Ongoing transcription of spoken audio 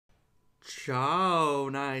Ciao,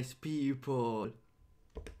 nice people.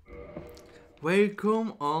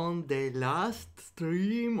 Welcome on the last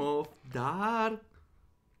stream of Dark.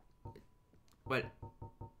 Well,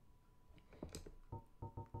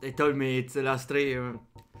 they told me it's the last stream.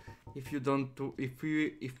 If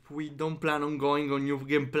we don't plan on going on New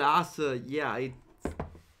Game Plus, yeah, it's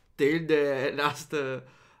still the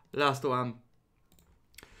last one.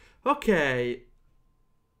 Okay,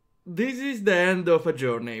 this is the end of a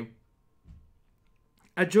journey.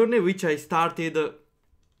 A journey which I started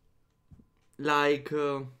like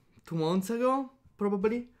 2 months ago,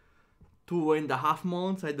 probably 2.5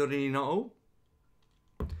 months. I don't really know.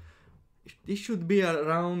 This should be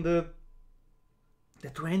around the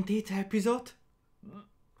 20th episode.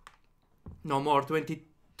 No more,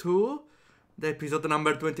 22. The episode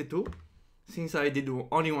number 22. Since I did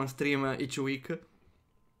only one stream each week,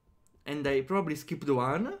 and I probably skipped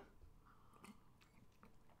one.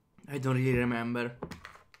 I don't really remember.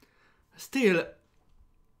 Still,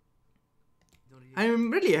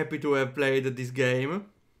 I'm really happy to have played this game,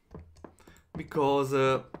 because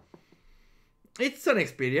it's an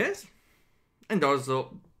experience, and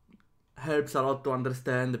also helps a lot to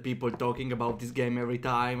understand the people talking about this game every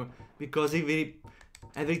time, because every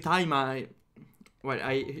time I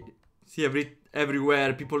see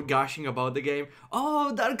everywhere people gushing about the game.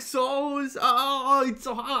 Oh, Dark Souls! Oh, it's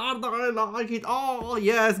so hard! I like it! Oh,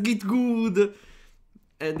 yes, get good!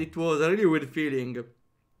 And it was a really weird feeling.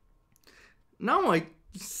 Now I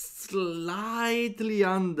slightly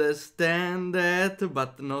understand that,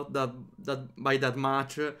 but not that by that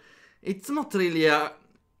much. It's not really a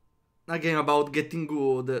game about getting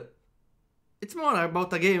good. It's more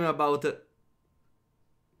about a game about,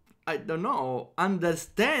 I don't know,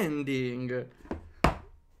 understanding.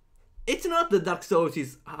 It's not that Dark Souls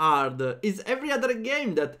is hard. It's every other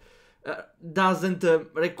game that doesn't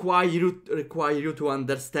require you to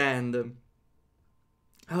understand.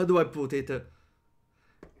 How do I put it?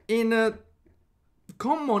 In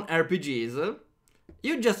common RPGs,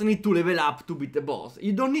 you just need to level up to beat the boss.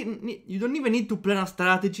 You don't even need to plan a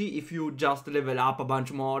strategy if you just level up a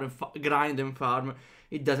bunch more and grind and farm.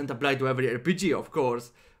 It doesn't apply to every RPG, of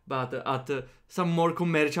course, but at some more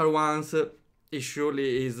commercial ones, it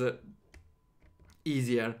surely is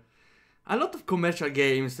easier. A lot of commercial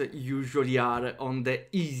games usually are on the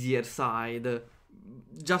easier side,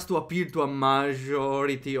 just to appeal to a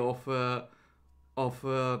majority of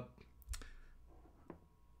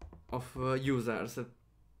users,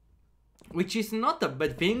 which is not a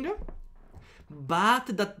bad thing, but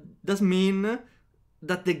that does mean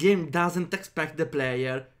that the game doesn't expect the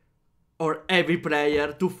player or every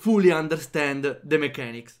player to fully understand the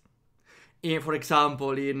mechanics. For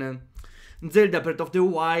example, in Zelda Breath of the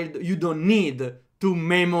Wild, you don't need to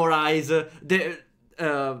memorize the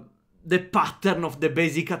pattern of the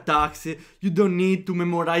basic attacks. You don't need to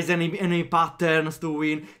memorize any patterns to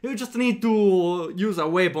win. You just need to use a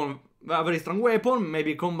weapon, a very strong weapon,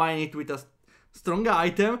 maybe combine it with a strong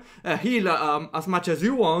item, heal as much as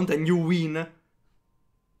you want, and you win.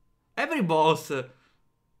 Every boss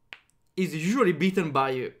is usually beaten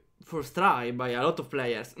by first try by a lot of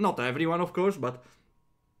players. Not everyone, of course, but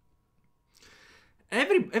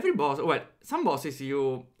every boss. Well, some bosses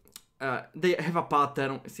they have a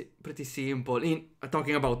pattern, pretty simple, in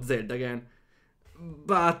talking about Zelda again.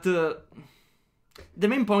 But the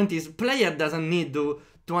main point is, player doesn't need to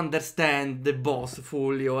understand the boss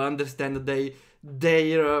fully, or understand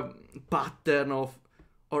their pattern of,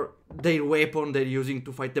 or their weapon they're using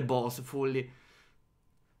to fight the boss fully,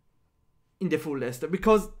 in the fullest,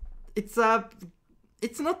 because it's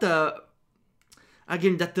not a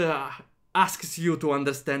game that asks you to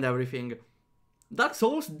understand everything. Dark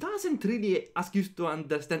Souls doesn't really ask you to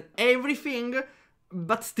understand everything,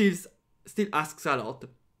 but still asks a lot.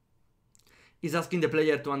 It's asking the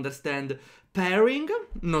player to understand parrying,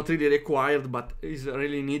 not really required, but is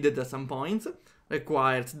really needed at some points.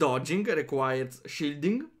 Requires dodging, requires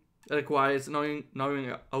shielding, requires knowing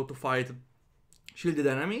how to fight shielded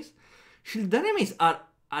enemies. Shielded enemies are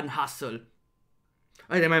an hassle.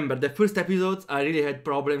 I remember the first episodes I really had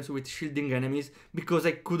problems with shielding enemies because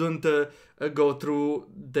I couldn't go through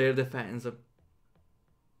their defense.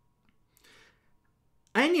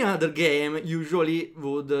 Any other game usually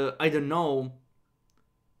would, I don't know,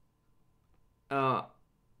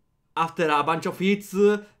 after a bunch of hits,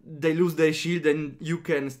 they lose their shield and you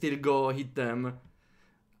can still go hit them.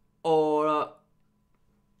 Or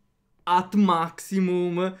at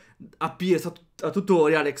maximum appears a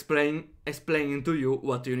tutorial explaining to you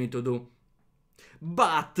what you need to do.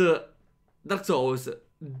 But Dark Souls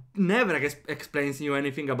never explains you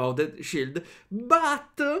anything about the shield,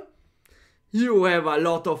 but you have a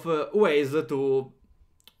lot of ways to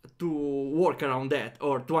work around that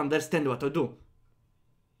or to understand what to do.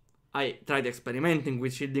 I tried experimenting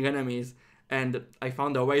with shielding enemies, and I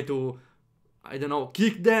found a way to, I don't know,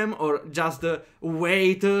 kick them or just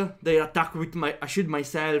wait their attack with a shield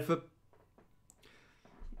myself,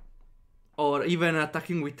 or even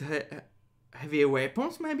attacking with heavy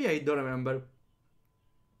weapons. Maybe, I don't remember.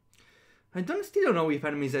 I still don't know if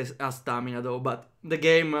enemies have stamina though, but the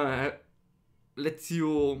game lets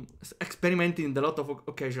you experiment in a lot of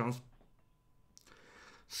occasions.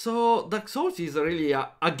 So Dark Souls is really a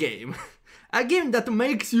game. A game that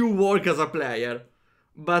makes you work as a player,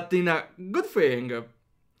 but in a good thing.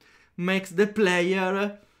 Makes the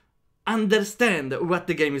player understand what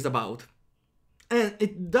the game is about. And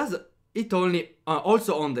it does it only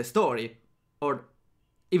also on the story, or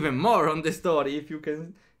even more on the story, if you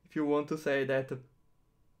want to say that.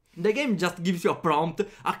 The game just gives you a prompt,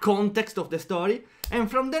 a context of the story,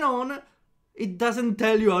 and from then on, it doesn't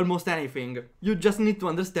tell you almost anything. You just need to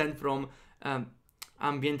understand from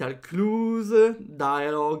ambiental clues,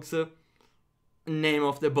 dialogues, name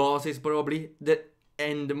of the bosses probably,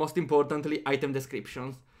 and most importantly, item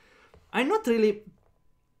descriptions. I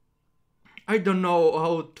don't know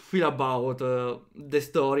how to feel about the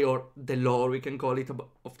story or the lore, we can call it,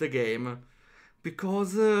 of the game,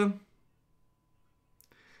 because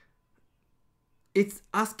it's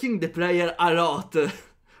asking the player a lot,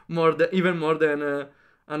 even more than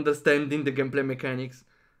understanding the gameplay mechanics.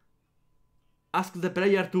 Ask the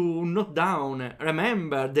player to note down,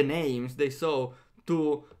 remember the names they saw,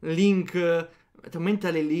 to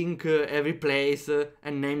mentally link every place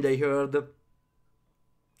and name they heard.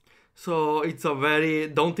 So it's a very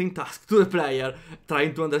daunting task to the player,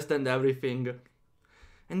 trying to understand everything.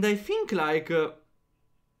 And I think, like,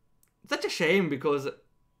 such a shame, because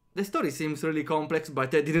the story seems really complex,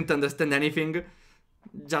 but I didn't understand anything.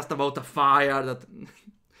 Just about a fire that...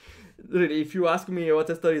 Really, if you ask me what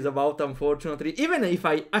the story is about, unfortunately, even if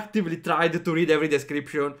I actively tried to read every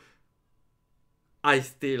description, I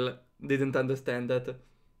still didn't understand that.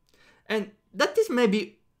 And that is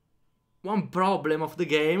maybe one problem of the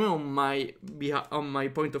game on my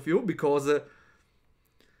point of view, because it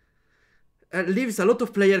leaves a lot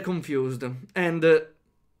of players confused and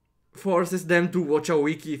forces them to watch a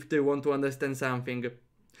wiki if they want to understand something.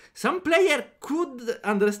 Some player could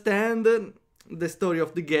understand the story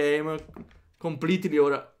of the game completely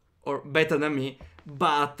or better than me,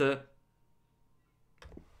 but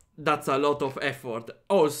that's a lot of effort.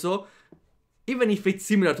 Also, even if it's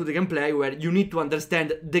similar to the gameplay where you need to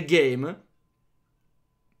understand the game,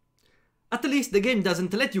 at least the game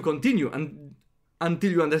doesn't let you continue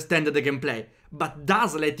until you understand the gameplay, but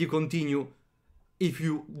does let you continue if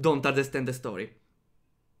you don't understand the story.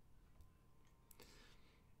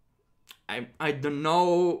 I don't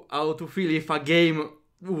know how to feel if a game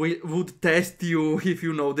would test you if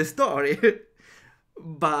you know the story.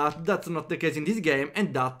 But that's not the case in this game,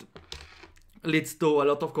 and that leads to a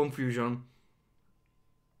lot of confusion.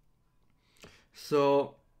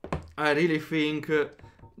 So I really think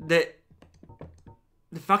the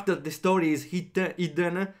fact that the story is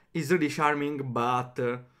hidden is really charming, but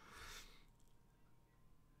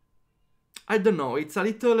I don't know, it's a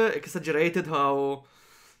little exaggerated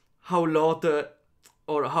how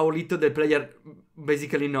little the player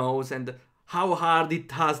basically knows, and how hard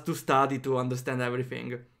it has to study to understand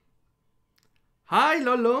everything. Hi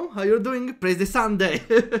Lolo, how you doing? Praise the Sunday!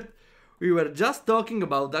 We were just talking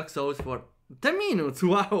about Dark Souls for 10 minutes,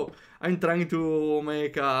 wow! I'm trying to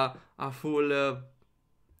make a full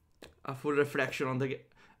reflection on the game,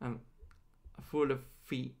 a full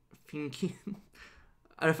thinking.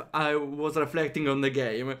 I was reflecting on the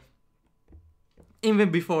game,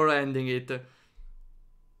 even before ending it.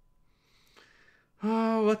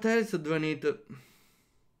 What else do I need?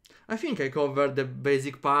 I think I covered the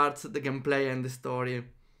basic parts, the gameplay and the story.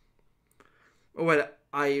 Well,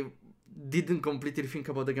 I didn't completely think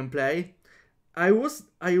about the gameplay. I was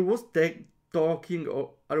talking,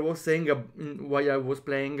 or I was saying while I was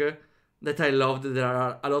playing that I loved there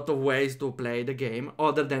are a lot of ways to play the game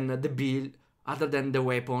other than the build, other than the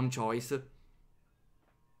weapon choice.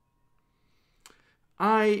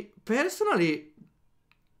 I personally,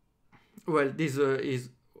 well, this is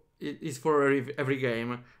for every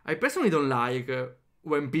game. I personally don't like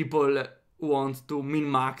when people want to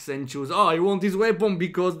min-max and choose, oh, I want this weapon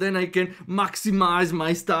because then I can maximize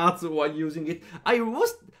my stats while using it. I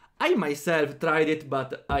myself tried it,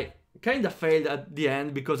 but I kind of failed at the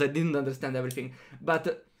end because I didn't understand everything.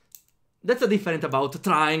 But that's a different about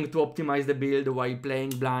trying to optimize the build while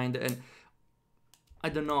playing blind, and I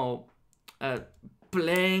don't know.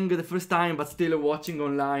 playing the first time, but still watching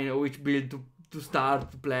online which build to start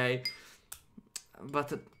to play.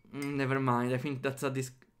 But never mind. I think that's a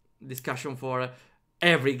discussion for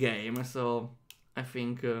every game. So I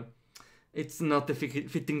think it's not a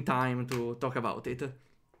fitting time to talk about it.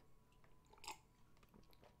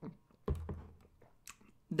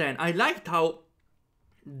 Then I liked how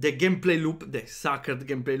the gameplay loop, the sacred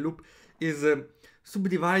gameplay loop, is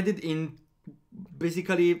subdivided in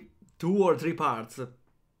basically 2 or 3 parts.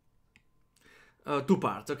 2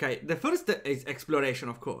 parts, okay. The first is exploration,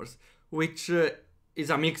 of course, which is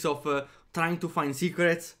a mix of trying to find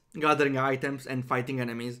secrets, gathering items, and fighting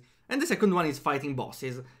enemies. And the second one is fighting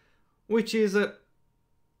bosses, which is, I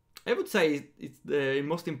would say, it's the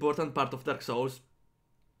most important part of Dark Souls.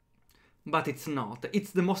 But it's not.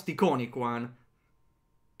 It's the most iconic one.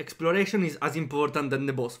 Exploration is as important than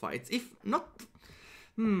the boss fights. If not...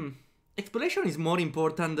 Exploration is more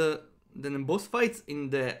important than boss fights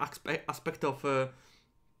in the aspect of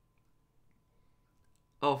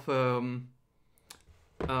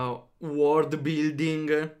world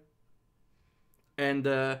building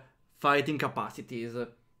and fighting capacities.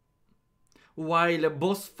 While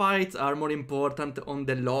boss fights are more important on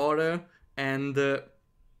the lore and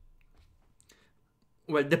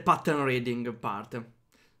well, the pattern reading part.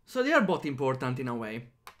 So they are both important in a way.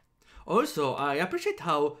 Also, I appreciate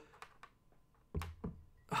how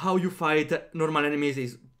you fight normal enemies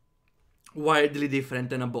is wildly different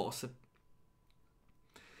than a boss.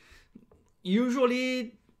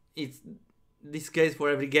 Usually, it's this case for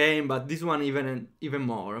every game, but this one even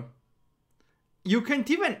more. You can't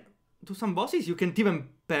even, to some bosses, you can't even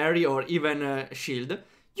parry or even shield.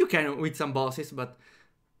 You can with some bosses, but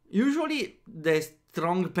usually the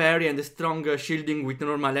strong parry and the strong shielding with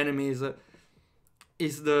normal enemies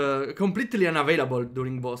is the completely unavailable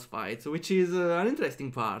during boss fights, which is an interesting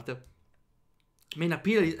part. Main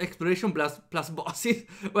appeal is exploration plus bosses.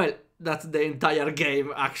 Well, that's the entire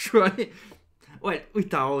game, actually. Well,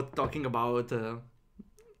 without talking about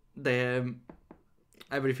the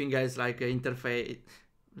everything else like interface,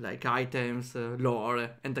 like items, lore,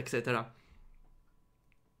 and etc.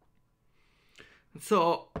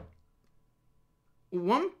 So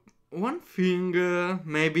one thing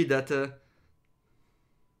maybe that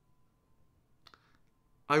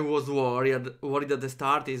I was worried at the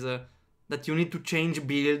start is that you need to change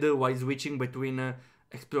build while switching between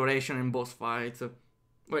exploration and boss fights.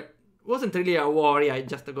 Well, it wasn't really a worry, I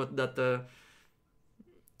just got that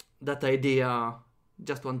idea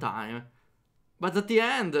just one time. But at the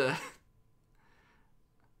end,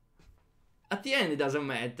 it doesn't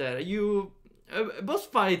matter. Boss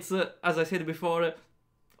fights, as I said before,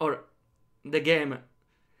 or the game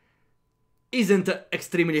isn't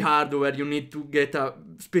extremely hard where you need to get a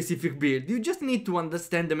specific build. You just need to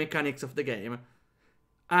understand the mechanics of the game.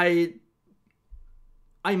 I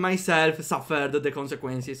myself suffered the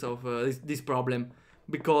consequences of this problem,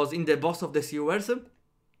 because in the boss of the sewers,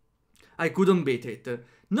 I couldn't beat it.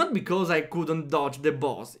 Not because I couldn't dodge the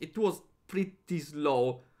boss, it was pretty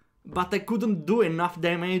slow, but I couldn't do enough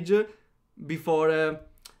damage before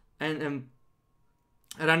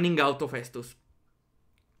running out of Estus.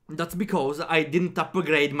 That's because I didn't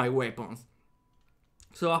upgrade my weapons.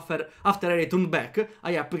 So after I returned back,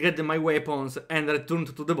 I upgraded my weapons and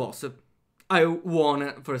returned to the boss. I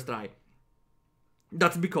won first try.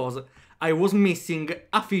 That's because I was missing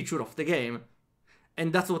a feature of the game.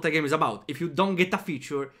 And that's what the game is about. If you don't get a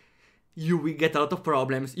feature, you will get a lot of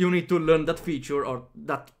problems. You need to learn that feature or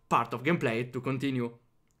that part of gameplay to continue.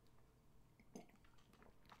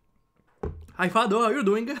 Hi Fado, how are you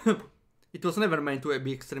doing? It was never meant to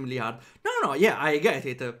be extremely hard. No, yeah, I get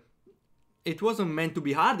it. It wasn't meant to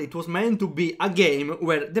be hard, it was meant to be a game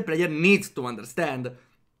where the player needs to understand.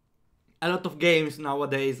 A lot of games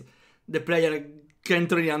nowadays, the player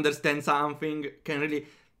can't really understand something,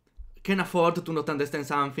 can afford to not understand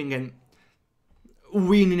something and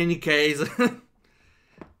win in any case.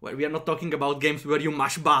 Well, we are not talking about games where you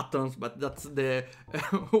mash buttons, but that's the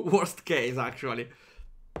worst case, actually.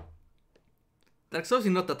 Dark Souls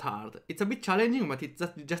is not that hard. It's a bit challenging, but it's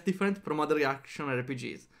just different from other action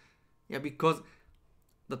RPGs. Yeah, because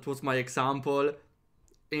that was my example.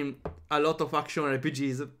 In a lot of action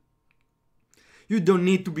RPGs, you don't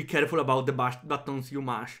need to be careful about the buttons you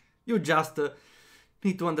mash. You just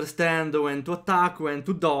need to understand when to attack, when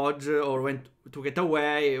to dodge, or when to get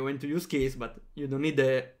away, when to use keys, but you don't need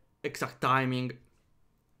the exact timing.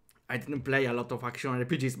 I didn't play a lot of action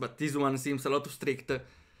RPGs, but this one seems a lot too strict.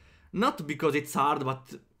 Not because it's hard,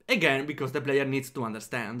 but again, because the player needs to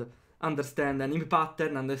understand. Understand enemy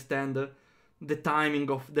pattern, understand the timing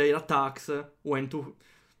of their attacks, when to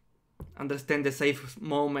understand the safe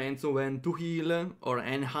moments when to heal or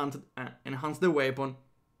enhance the weapon,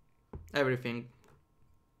 everything.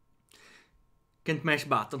 Can't mash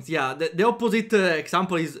buttons. Yeah, the opposite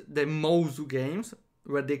example is the Mozu games,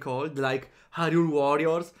 where they called like Hyrule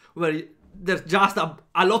Warriors, where there's just a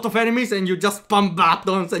lot of enemies and you just spam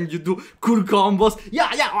buttons and you do cool combos. Yeah,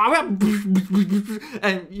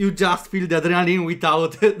 and you just feel the adrenaline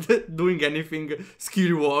without doing anything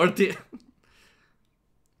skill worthy.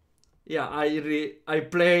 Yeah, I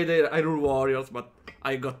played Hyrule Warriors, but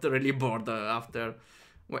I got really bored after.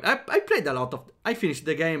 Well, I played a lot of. I finished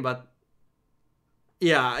the game, but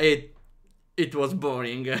yeah, it was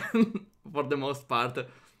boring for the most part.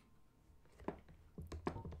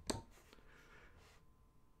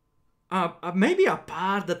 Maybe a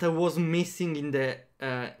part that I was missing in the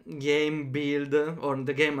game build or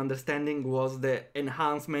the game understanding was the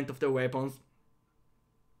enhancement of the weapons.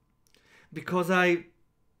 Because I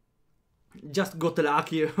just got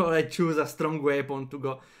lucky or I choose a strong weapon to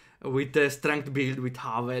go with a strength build with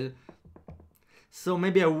Havel. So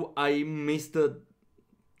maybe I missed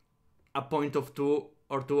a point of two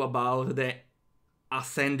about the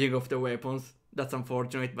ascending of the weapons. That's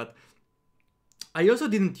unfortunate, but I also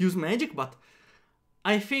didn't use magic, but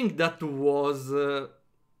I think that was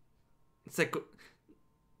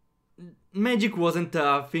magic wasn't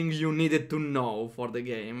a thing you needed to know for the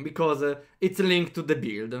game, because it's linked to the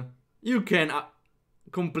build. You can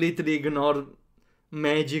completely ignore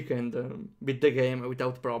magic and beat the game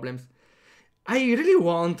without problems. I really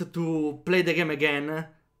want to play the game again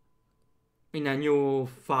in a new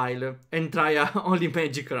file and try a only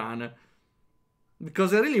magic run,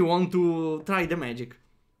 because I really want to try the magic.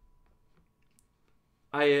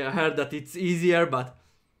 I heard that it's easier, but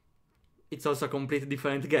it's also a completely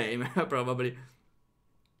different game, probably.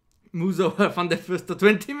 Muso found the first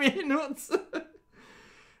 20 minutes.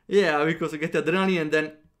 Yeah, because you get adrenaline and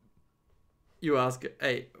then you ask,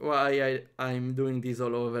 hey, why I'm doing this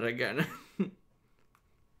all over again?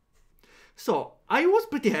 So, I was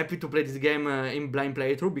pretty happy to play this game in blind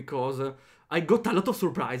playthrough, because I got a lot of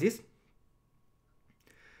surprises.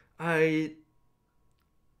 I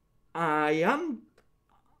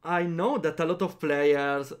know that a lot of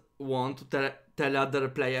players want to tell other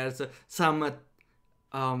players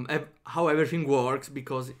how everything works,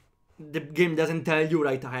 because the game doesn't tell you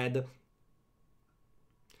right ahead.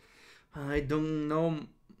 I don't know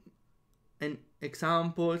an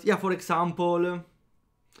examples. Yeah, for example,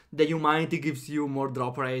 the humanity gives you more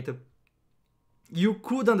drop rate. You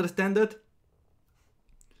could understand it.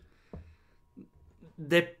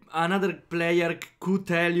 Another player could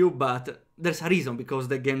tell you, but there's a reason, because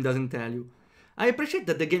the game doesn't tell you. I appreciate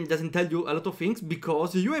that the game doesn't tell you a lot of things,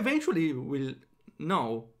 because you eventually will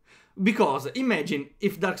know. Because imagine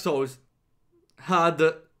if Dark Souls had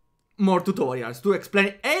more tutorials to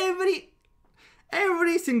explain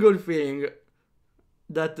every single thing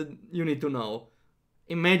that you need to know.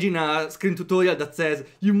 Imagine a screen tutorial that says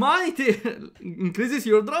humanity increases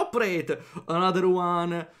your drop rate. Another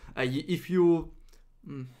one, if you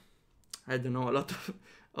I don't know, a lot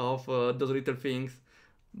of those little things.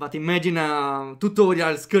 But imagine a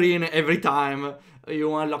tutorial screen every time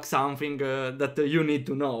you unlock something that you need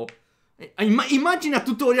to know. Imagine a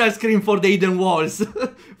tutorial screen for the hidden walls,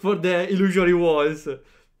 for the illusory walls.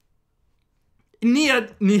 Near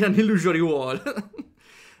an illusory wall.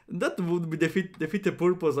 That would be defeat the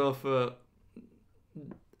purpose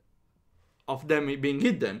of them being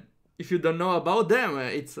hidden. If you don't know about them,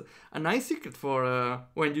 it's a nice secret for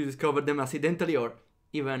when you discover them accidentally, or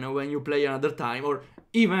even when you play another time, or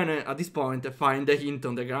even at this point find a hint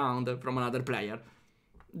on the ground from another player.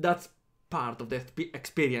 That's part of the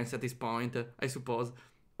experience at this point, I suppose.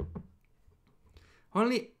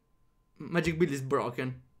 Only magic build is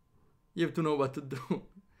broken. You have to know what to do.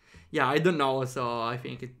 Yeah, I don't know, so I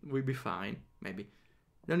think it will be fine, maybe.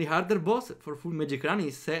 The only harder boss for full magic run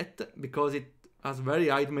is Set, because it has very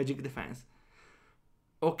high magic defense.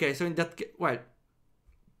 Okay, so in that case, well,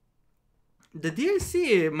 the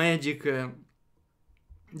DLC magic,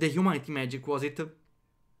 the humanity magic, was it?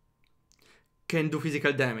 Can do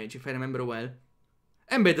physical damage, if I remember well.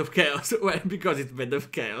 And Bed of Chaos, well, because it's Bed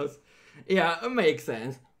of Chaos. Yeah, makes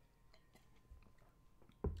sense.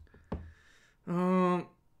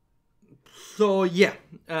 So yeah,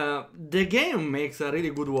 the game makes a really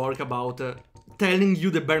good work about telling you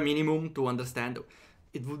the bare minimum to understand.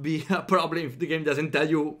 It would be a problem if the game doesn't tell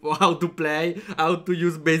you how to play, how to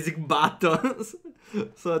use basic buttons.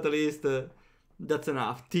 So at least that's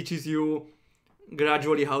enough. Teaches you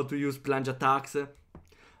gradually how to use plunge attacks.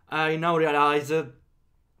 I now realize in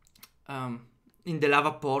the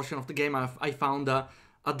lava portion of the game I found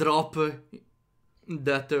a drop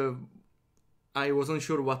that I wasn't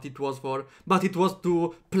sure what it was for, but it was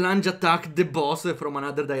to plunge attack the boss from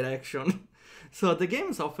another direction. So the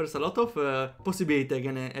game offers a lot of possibility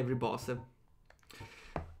against every boss.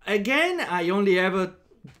 Again, I only have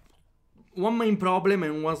one main problem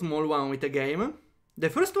and one small one with the game. The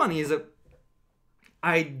first one is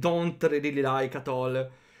I don't really like at all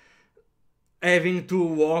having to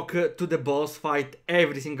walk to the boss fight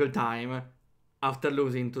every single time after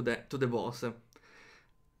losing to the boss.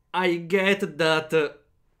 I get that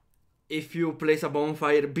if you place a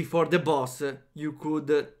bonfire before the boss, you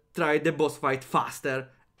could try the boss fight faster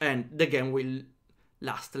and the game will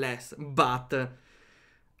last less. But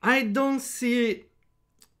I don't see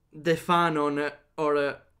the fun on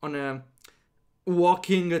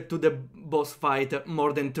walking to the boss fight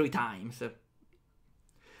more than 3 times.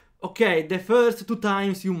 Okay, the first 2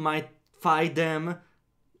 times you might fight them,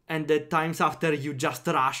 and the times after you just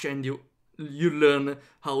rush and you learn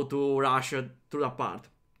how to rush through that part.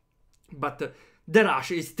 But the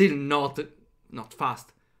rush is still not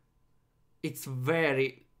fast. It's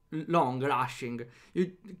very long rushing.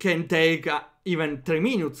 You can take even 3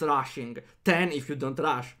 minutes rushing, 10 if you don't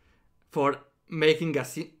rush, for making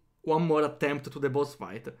one more attempt to the boss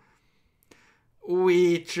fight.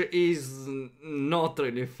 Which is not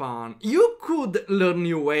really fun. You could learn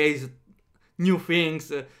new ways, new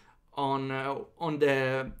things on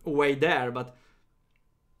the way there, but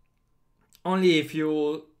only if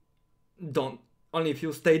you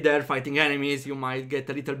stay there fighting enemies, you might get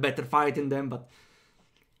a little better fighting them, but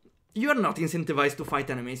you're not incentivized to fight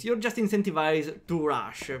enemies, you're just incentivized to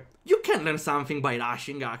rush. You can learn something by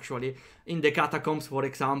rushing, actually. In the catacombs, for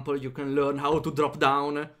example, you can learn how to drop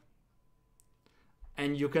down,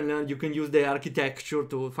 and you can use the architecture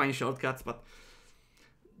to find shortcuts, but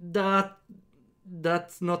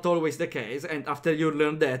that's not always the case, and after you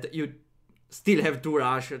learn that, you still have to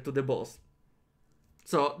rush to the boss.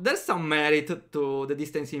 So there's some merit to the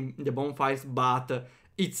distance in the bonfires, but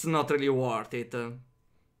it's not really worth it.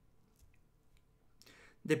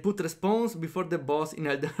 They put response before the boss in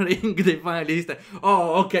Elden Ring, they finally said,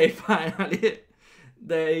 oh, okay, finally.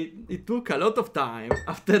 It took a lot of time,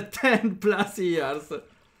 after 10 plus years.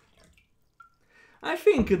 I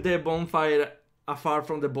think the bonfire, apart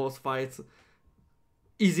from the boss fights,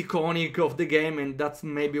 is iconic of the game, and that's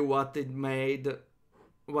maybe what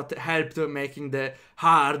helped making the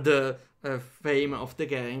hard fame of the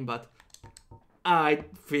game, but I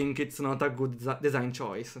think it's not a good design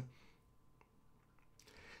choice.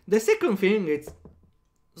 The second thing, it's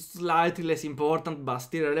slightly less important but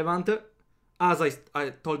still relevant, as I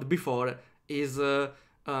told before, is the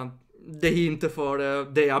hint for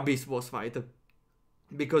the Abyss boss fight.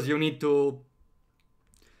 Because you need to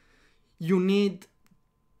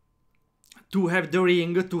have the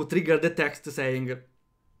ring to trigger the text saying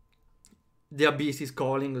the Abyss is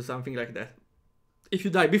calling or something like that. If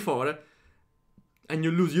you die before and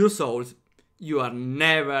you lose your souls, you are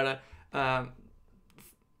never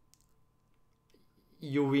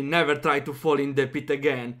you will never try to fall in the pit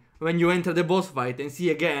again. When you enter the boss fight and see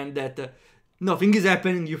again that nothing is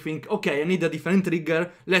happening, you think, okay, I need a different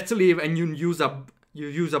trigger, let's leave, and you use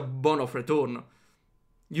a bone of return.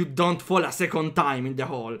 You don't fall a second time in the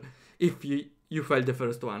hole if you failed the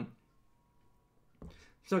first one.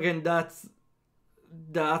 So again, that's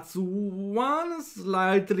one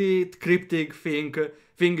slightly cryptic thing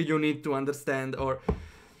you need to understand, or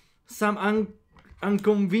some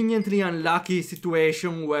inconveniently unlucky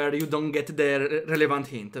situation where you don't get the relevant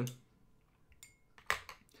hint.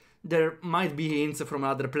 There might be hints from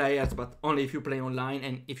other players, but only if you play online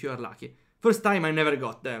and if you are lucky. First time I never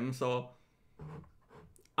got them, so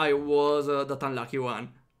I was that unlucky one.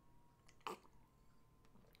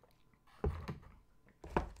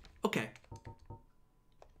 Okay.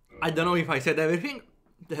 I don't know if I said everything.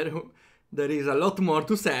 There is a lot more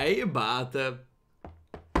to say, but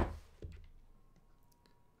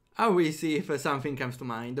I will see if something comes to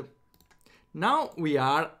mind. Now we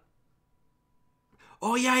are...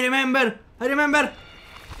 Oh yeah, I remember!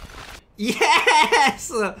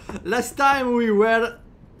 Yes! Last time we were...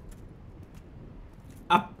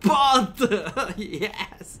 a pot!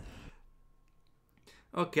 Yes!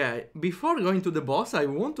 Okay, before going to the boss, I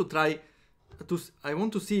want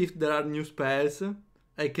to see if there are new spells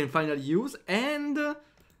I can finally use, and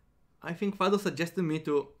I think Fado suggested me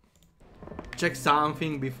to check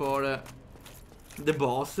something before the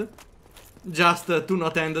boss, just to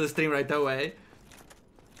not end the stream right away.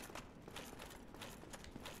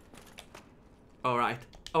 Alright,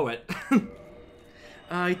 oh well.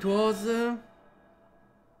 It was...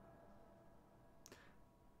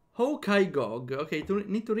 Hawkeye Gog. Okay,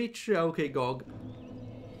 need to reach Hawkeye Gog.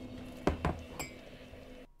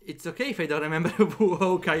 It's okay if I don't remember who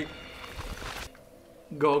Hawkeye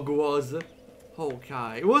Gog was.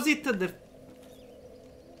 Hawkeye. Was it the...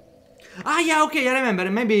 Ah, yeah, okay, I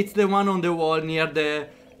remember. Maybe it's the one on the wall near the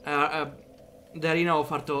arena of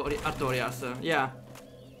Artorias. Yeah.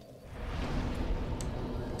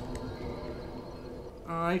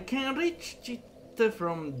 I can reach it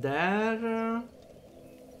from there.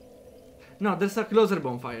 No, there's a closer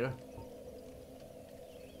bonfire.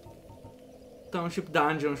 Township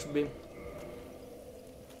dungeon should be.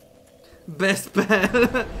 Best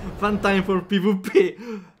spell. Fun time for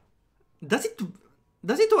PvP. Does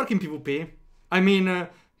it work in PvP? I mean,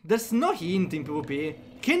 there's no hint in PvP.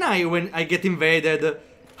 Can I, when I get invaded,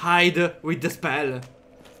 hide with the spell?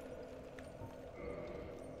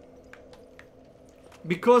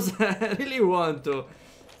 Because I really want to.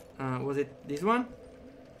 Was it this one?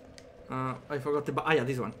 I forgot about. Ah, yeah,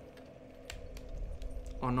 this one.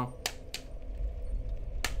 Oh no.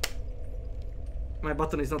 My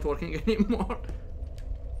button is not working anymore.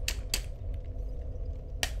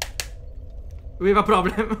 We have a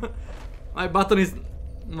problem.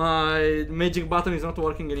 My magic button is not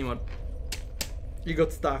working anymore. It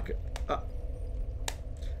got stuck.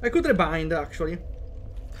 I could rebind actually.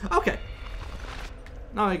 Okay.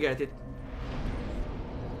 Now I get it.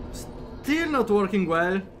 Still not working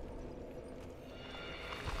well.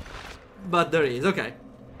 But there is, okay.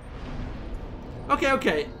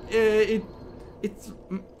 Okay. It's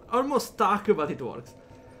almost stuck, but it works.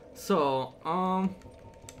 So,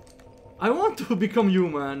 I want to become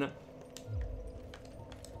human.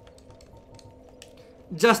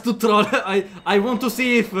 Just to troll. I want to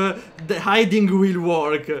see if the hiding will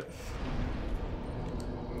work.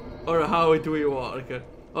 Or how it will work.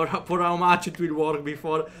 Or for how much it will work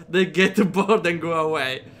before they get bored and go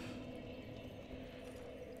away.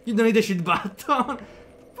 You don't need a shield button.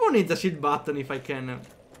 Who needs a shield button if I can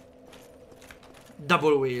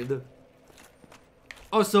double wield?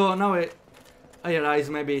 Also, now I realize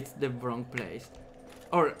maybe it's the wrong place.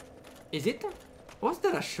 Or is it? Was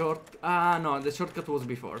there a short? Ah, no, the shortcut was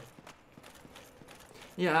before.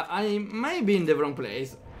 Yeah, I may be in the wrong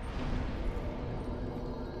place.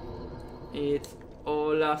 It's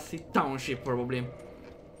Olasi Township, probably.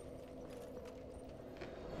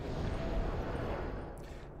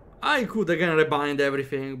 I could again rebind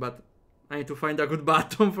everything, but I need to find a good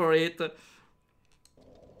button for it.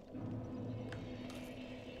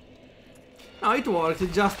 No, it works.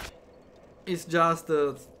 It's just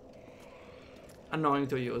annoying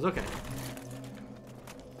to use. Okay.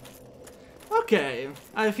 Okay,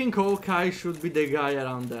 I think Hawkeye should be the guy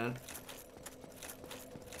around there.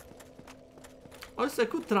 Also, I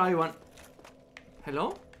could try one.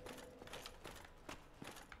 Hello?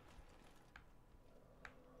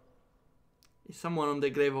 Is someone on the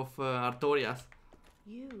grave of Artorias?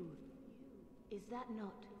 You? Is that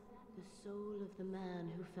not the soul of the man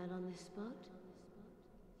who fell on this spot?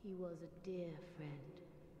 He was a dear friend.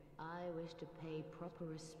 I wish to pay proper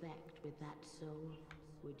respect with that soul.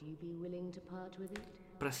 Would you be willing to part with it?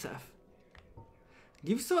 Press F.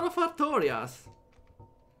 Give Soul of Artorias.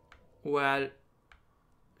 Well,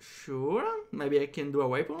 sure. Maybe I can do a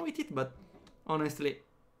weapon with it, but honestly,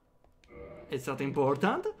 it's not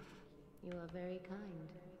important. You are very kind.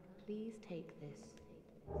 Please take this.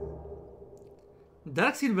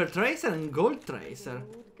 Dark Silver Tracer and Gold Tracer.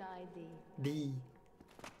 Lord guide thee.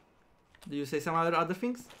 Do you say some other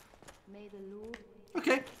things? May the Lord...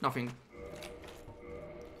 Okay, nothing.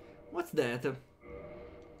 What's that?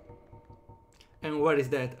 And where is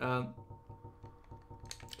that?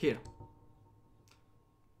 Here.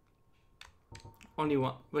 Only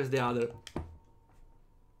one. Where's the other?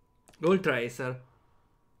 Gold Tracer.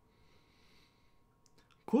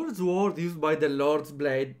 Curved sword used by the Lord's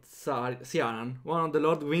Blade Ciaran. One of the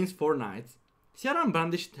Lord wins 4 knights. Ciaran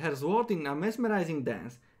brandished her sword in a mesmerizing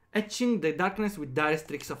dance, etching the darkness with dire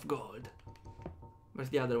streaks of gold. Where's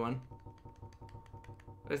the other one?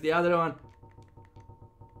 Where's the other one?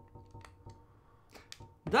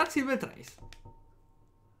 Dark Silver Trace.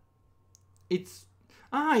 It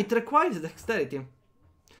requires dexterity.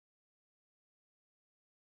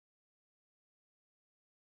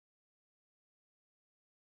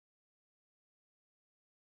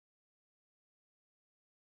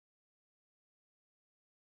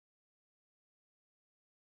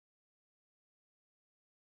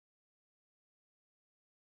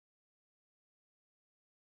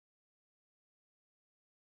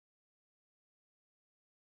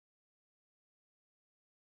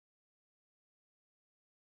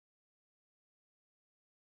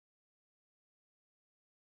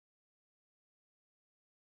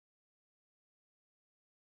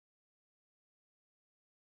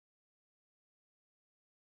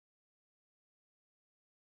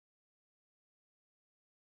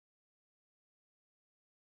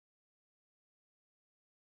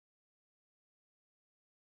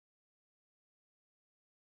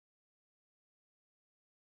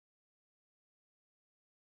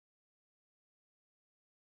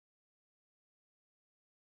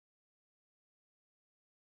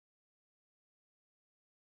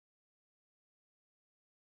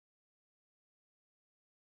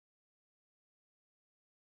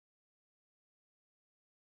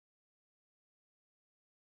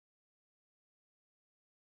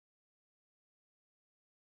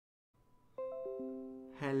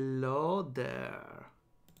 Hello there.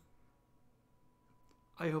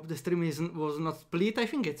 I hope the stream was not split. I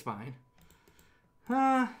think it's fine.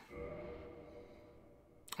 I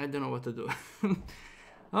don't know what to do.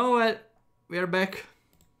 Oh well, we are back.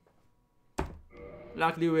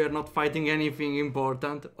 Luckily we are not fighting anything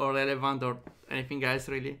important or relevant or anything else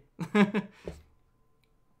really.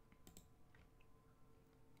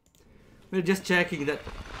 We're just checking that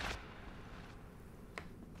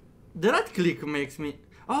the right click makes me...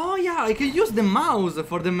 Oh yeah, I can use the mouse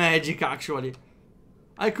for the magic actually.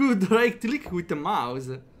 I could right click with the mouse.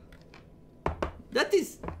 That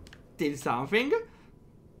is still something.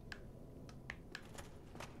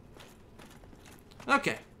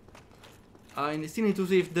 Okay. I still need to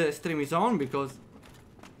see if the stream is on because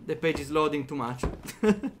the page is loading too much.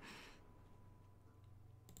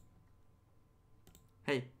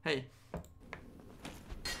 Hey, hey.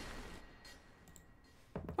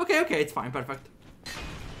 Okay, it's fine, perfect.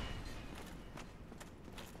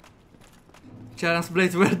 Charon's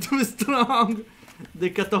blades were too strong. They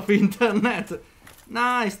cut off internet.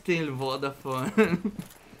 Nah, still Vodafone.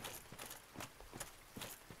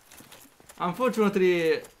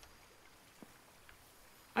 Unfortunately,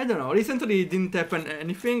 I don't know, recently it didn't happen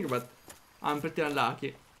anything, but I'm pretty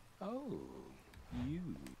unlucky. Oh,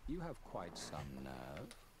 you have quite some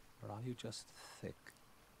nerve. Or are you just thick?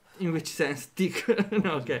 In which sense, thick?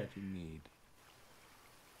 No, okay. What you need.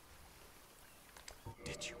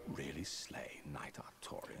 Did you really slay Knight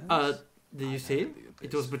Artorians? Did you see?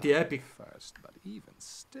 It was pretty epic. First, but even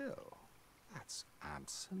still, that's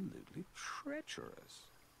absolutely treacherous.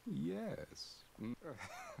 Yes.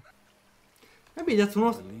 Maybe that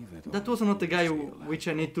was not the guy which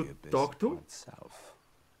I need to talk to. Itself,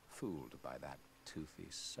 fooled by that toothy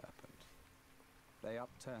serpent. They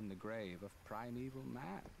upturned the grave of primeval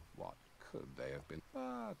man. What could they have been?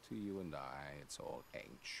 Ah, to you and I, it's all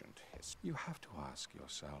ancient history. You have to ask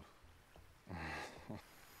yourself.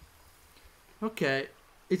 Okay,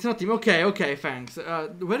 it's not him. Okay, thanks.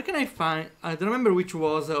 Where can I find? I don't remember which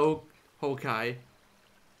was Hawkeye.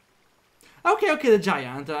 Okay, the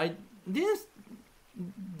giant. I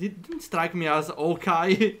didn't strike me as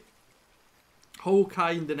Hawkeye.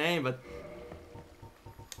 Hawkeye in the name, but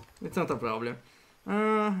it's not a problem.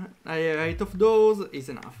 I have 8 of those. Is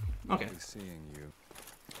enough. Okay. Seeing you.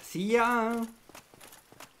 See ya.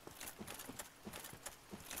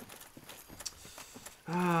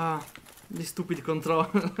 This stupid controller.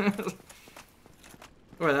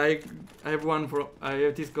 Well, I have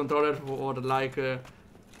this controller for like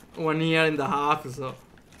 1 year and a half, so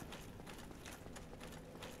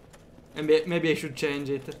and maybe I should change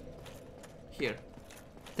it. Here,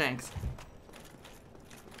 thanks.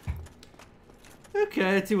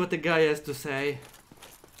 Okay, let's see what the guy has to say,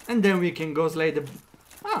 and then we can go slay the.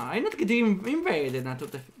 I'm not getting invaded now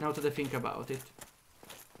that I think about it.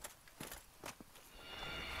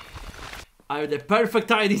 I have the perfect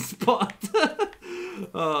hiding spot.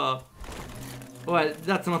 Well,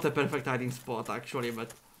 that's not a perfect hiding spot actually,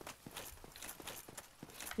 but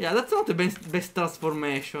yeah, that's not the best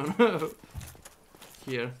transformation.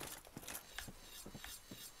 Here.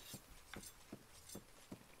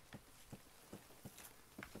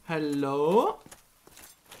 Hello?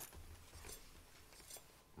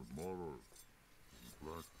 Tomorrow,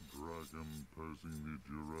 Black Dragon posing the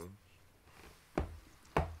duress.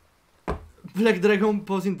 Black Dragon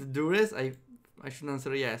posing the duress? I should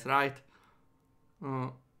answer yes, right?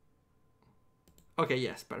 Okay,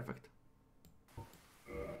 yes, perfect.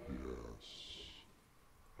 Yes,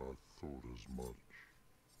 I thought as much.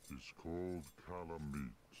 It's called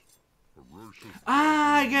Calamite.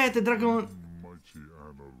 I get the dragon. Mighty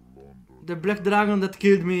Anna Londo. The black dragon that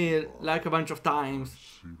killed me like a bunch of times.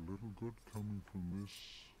 See little good coming from this,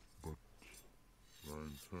 but my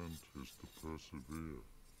intent is to persevere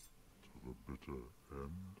to the bitter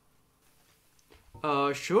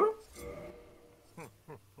end. Sure.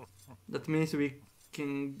 That means we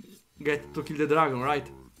can get to kill the dragon,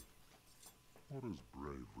 right? What is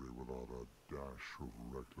bravery without a dash of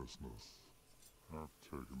recklessness? I've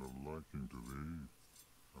taken a liking to thee,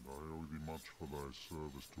 and I owe thee much for thy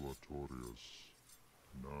service to Artorias.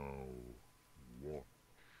 Now, watch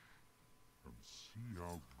and see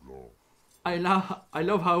how Golf. I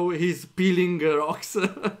love how he's peeling rocks.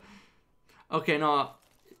 Okay, no,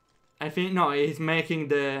 I think no, he's making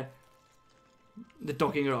the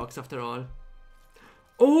talking rocks after all.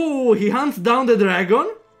 Oh, he hunts down the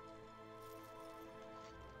dragon.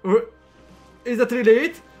 Is that really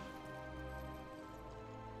it?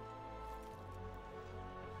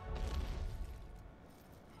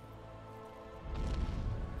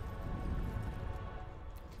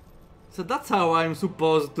 So So that's how I'm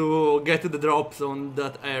supposed to get the drops on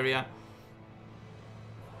that area.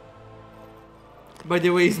 By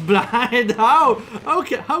the way, he's blind. How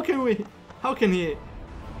can he?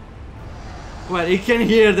 Well, he can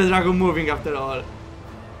hear the dragon moving after all.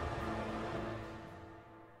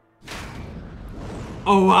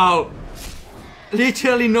 Oh wow!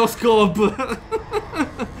 Literally no scope.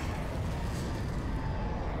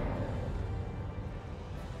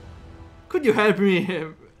 Could you help me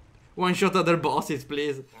one-shot other bosses,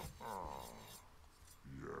 please?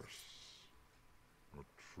 Yes. A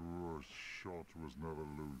truer shot was never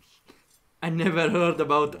loose. I never heard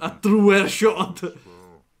about a truer shot. Spell.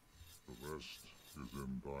 The rest is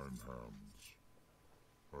in thine hands.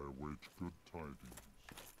 I await good tidings.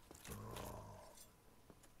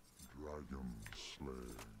 Dragon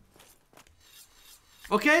slaying.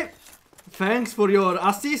 Okay, thanks for your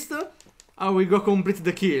assist. I will go complete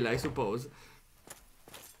the kill, I suppose.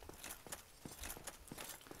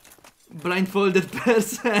 Blindfolded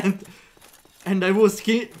person. And I was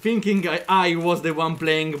thinking I was the one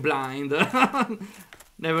playing blind.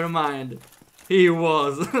 Never mind. He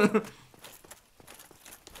was.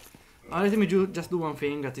 Let me just do one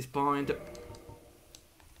thing at this point.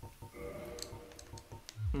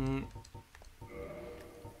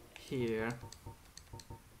 Here.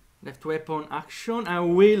 Left weapon action. I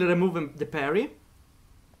will remove the parry.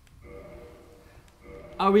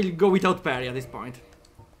 I will go without parry at this point.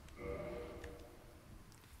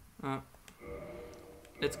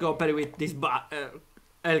 Let's go parry with this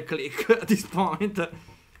L click at this point.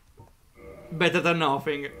 Better than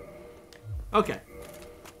nothing. Okay.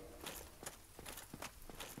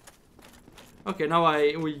 Okay, now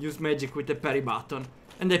I will use magic with the parry button.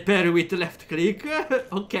 And I parry with left click.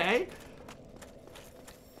 Okay.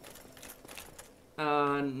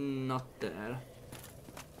 Not there.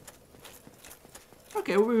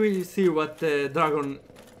 Okay, we will see what the dragon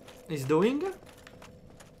is doing.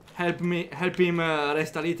 Help him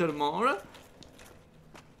rest a little more.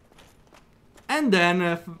 And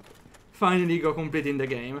then finally go completing the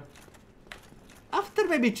game. After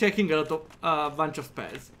maybe checking a bunch of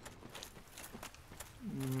spells.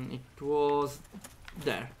 It was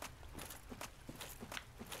there.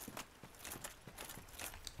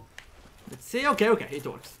 Let's see. Okay, it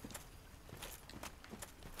works.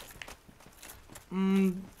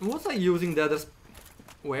 Was I using the other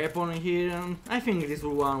weapon here? I think this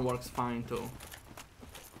one works fine too.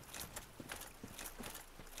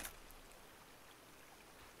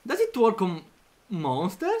 Does it work on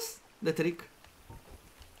monsters? The trick?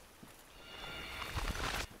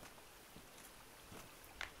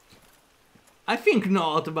 I think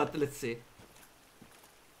not, but let's see.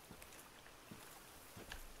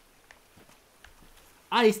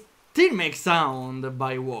 I still make sound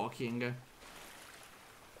by walking.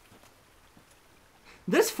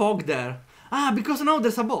 There's fog there. Ah, because now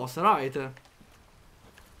there's a boss, right?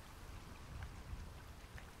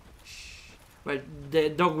 Shh. Well, the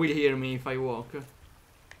dog will hear me if I walk.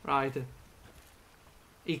 Right.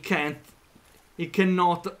 He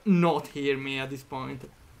cannot not hear me at this point.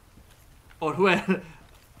 Or well...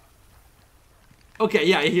 Okay,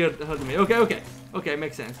 yeah, he heard me. Okay,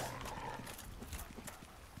 makes sense.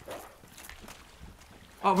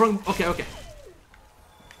 Oh, wrong. Okay.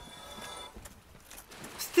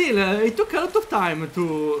 Still, it took a lot of time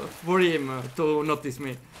for him to notice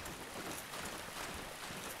me.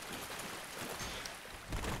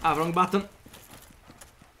 Ah, wrong button.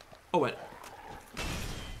 Oh well.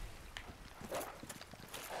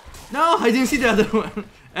 No, I didn't see the other one.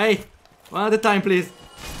 Hey, one at a time, please.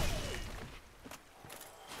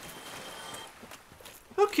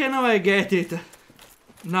 Okay, now I get it.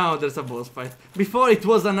 Now there's a boss fight. Before it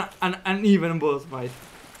was an uneven boss fight.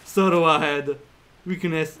 Sorrow ahead.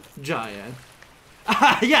 Weakness giant.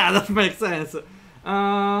 Yeah, that makes sense.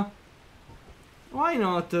 Why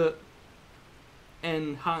not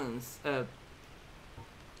enhance? 11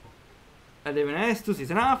 Estus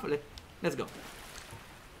is enough. Let's go.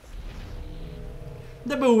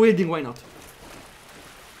 Double wielding, why not?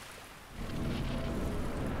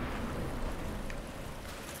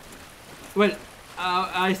 Well,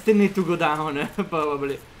 I still need to go down,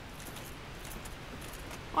 probably.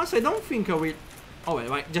 Also, I don't think I will... Oh well,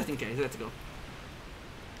 right, just in case, let's go.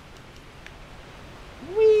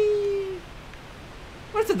 Whee!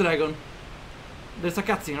 Where's the dragon? There's a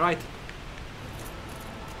cutscene, right?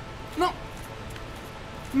 No!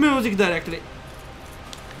 Music directly.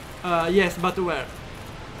 Yes, but where?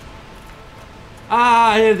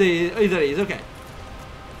 Ah, here there is, okay.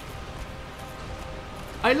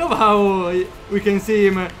 I love how we can see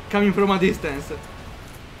him coming from a distance.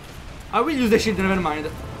 I will use the shield, never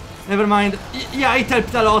mind. Never mind. Yeah, it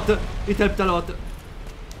helped a lot. It helped a lot.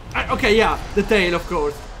 Okay, yeah, the tail, of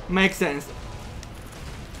course. Makes sense.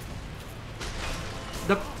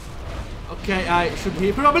 Okay, I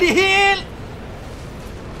should probably heal.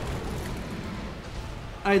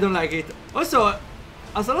 I don't like it. Also,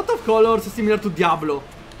 has a lot of colors similar to Diablo.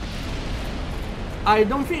 I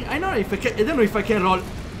don't know if I can roll.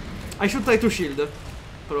 I should try to shield,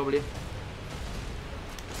 probably.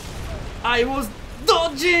 I was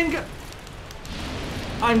dodging.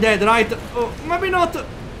 I'm dead, right? Oh, maybe not.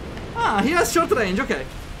 Ah, he has short range. Okay.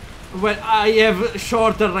 Well, I have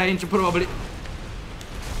shorter range, probably.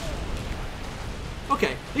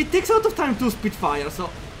 Okay, it takes a lot of time to spitfire, so...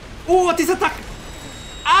 Oh, what is attack?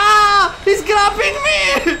 Ah! He's grabbing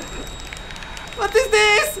me! What is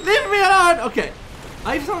this? Leave me alone! Okay,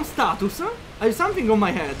 I have some status. I have something on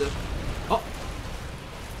my head. Oh.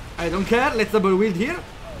 I don't care, let's double wield here.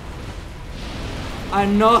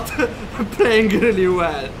 I'm not playing really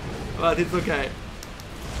well, but it's okay.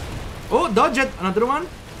 Oh, dodge it! Another one.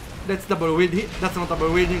 Let's double wield here. That's not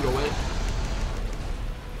double wielding, oh well.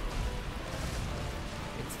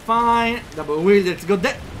 Fine, double wheel, let's go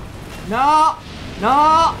there. No,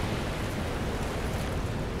 no.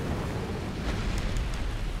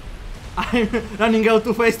 I'm running out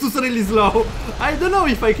too fast, too really slow. I don't know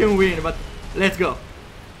if I can win, but let's go.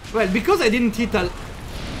 Well, because I didn't hit a...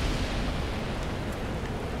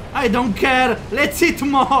 I don't care, let's hit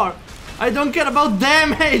more. I don't care about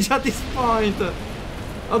damage at this point.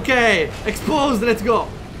 Okay, exposed, let's go.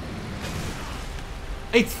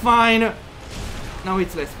 It's fine. Now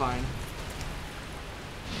it's less fine.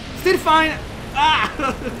 Still fine! Ah!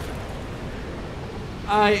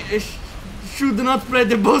 I should not play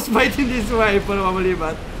the boss fight in this way, probably,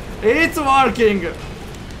 but it's working!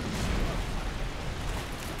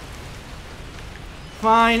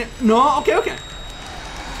 Fine. No, okay, okay.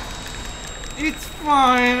 It's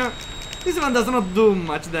fine. This one does not do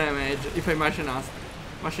much damage, if I mash enough.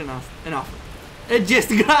 Just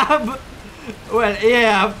grab! Well,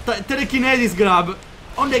 yeah, telekinesis grab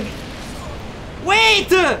on the...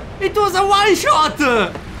 Wait! It was a one-shot!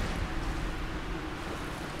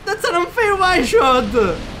 That's an unfair one-shot!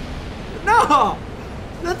 No!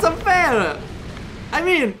 That's unfair! I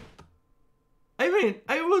mean,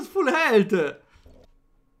 I was full health!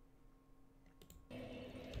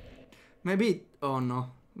 Maybe... Oh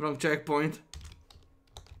no, wrong checkpoint.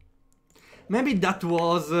 Maybe that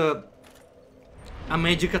was a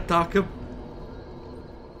magic attack.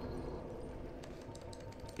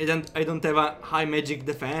 I don't have a high magic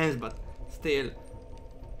defense, but still.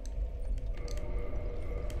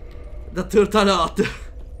 That hurt a lot.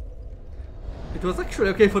 It was actually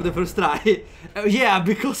okay for the first try. Yeah,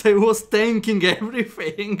 because I was tanking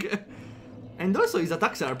everything. And also his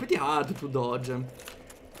attacks are pretty hard to dodge.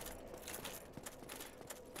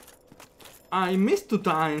 I missed 2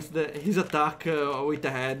 times his attack with the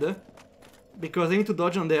head. Because I need to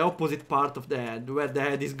dodge on the opposite part of the head, where the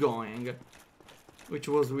head is going. Which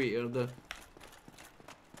was weird.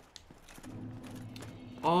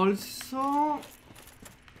 Also,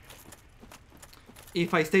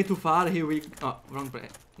 if I stay too far, he will... Oh, wrong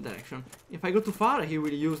direction. If I go too far, he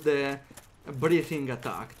will use the breathing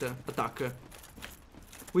attack.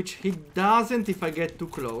 Which he doesn't if I get too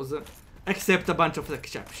close. Except a bunch of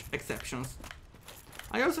exceptions.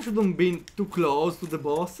 I also shouldn't be too close to the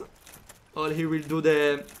boss. Or he will do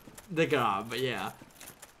the grab, yeah.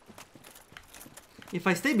 If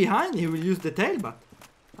I stay behind, he will use the tail, but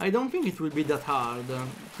I don't think it will be that hard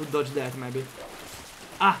to dodge that, maybe.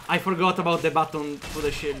 Ah, I forgot about the button for the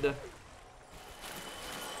shield.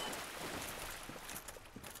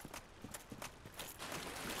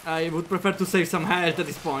 I would prefer to save some health at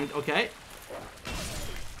this point, okay.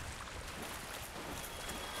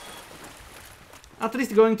 At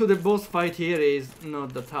least going to the boss fight here is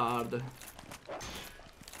not that hard.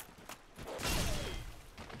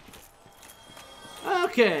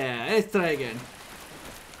 Okay, let's try again.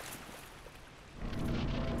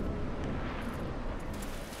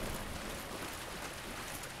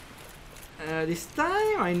 This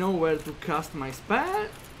time I know where to cast my spell.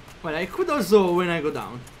 Well, I could also when I go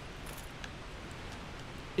down.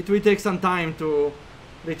 It will take some time to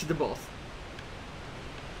reach the boss.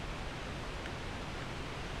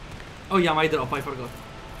 Oh yeah, my drop, I forgot.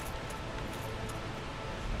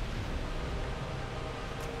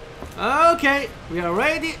 Okay, we are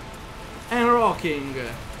ready and rocking.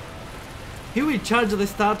 He will charge the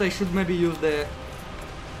start. I should maybe use the...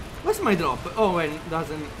 What's my drop? Oh, well,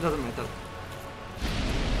 doesn't matter.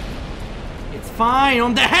 It's fine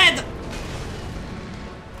on the head.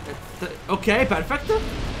 Okay, perfect.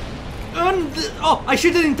 And oh, I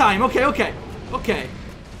shielded in time. Okay, okay, okay.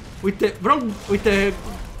 With the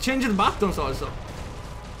changed buttons also.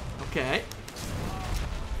 Okay.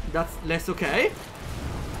 That's less okay.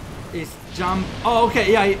 Is jump. Oh,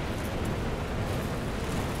 okay. Yeah.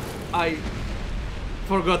 I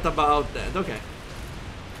forgot about that. Okay.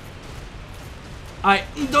 I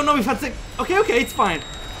don't know if that's a... Okay, okay, it's fine.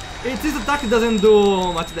 His attack doesn't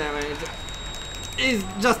do much damage. It's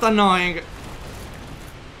just annoying.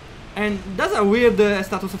 And that's a weird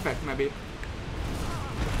status effect, maybe.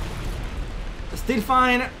 Still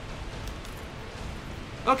fine.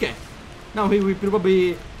 Okay. Now we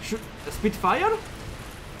probably should Spitfire?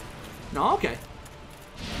 No, okay.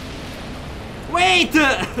 Wait!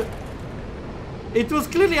 It was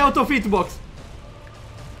clearly out of hitbox.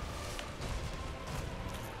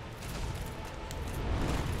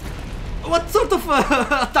 What sort of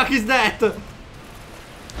attack is that?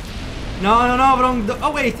 No, no, no, wrong.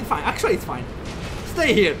 Oh wait, it's fine. Actually, it's fine.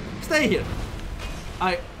 Stay here. Stay here.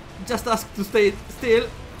 I just asked to stay still.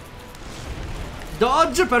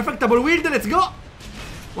 Dodge. Perfect. Double wield. Let's go.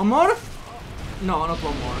 One more. No, not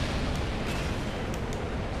one more.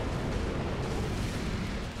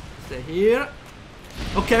 Stay here.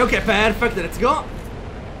 Okay, okay, perfect. Let's go.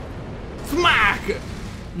 Smack.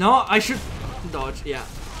 No, I should dodge. Yeah.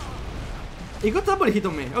 He got double hit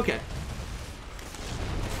on me. Okay.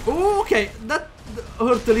 Oh, okay. That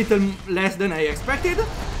hurt a little less than I expected.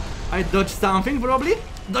 I dodged something probably.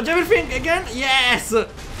 Dodge everything again. Yes.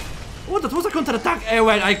 Oh, that was a counter attack.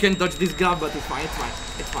 Well, I can dodge this grab, but it's fine. It's fine.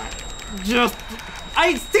 It's fine. Just,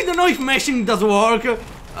 I still don't know if mashing does work,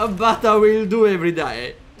 but I will do every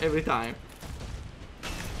day, every time.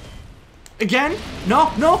 Again?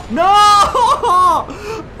 No, no, no!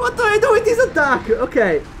 What do I do with this attack?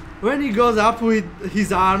 Okay. When he goes up with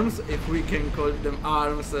his arms, if we can call them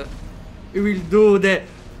arms, he will do the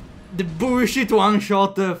bullshit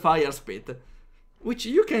one-shot fire spit. Which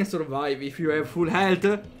you can survive if you have full health.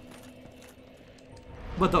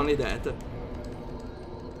 But only that.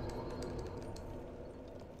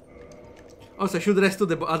 Also, I should rest to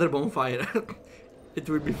the other bonfire. It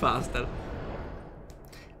will be faster.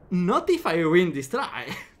 Not if I win this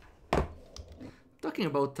try. Talking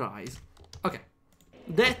about tries. Okay.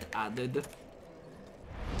 That added.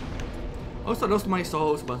 Also lost my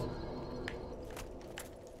souls, but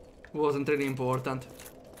wasn't really important.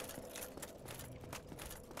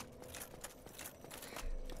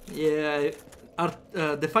 Yeah,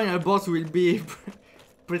 the final boss will be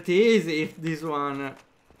pretty easy if this one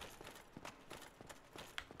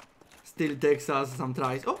still takes us some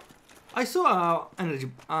tries. Oh, I saw a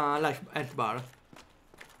energy life health bar.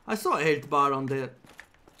 I saw a health bar on the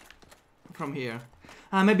from here.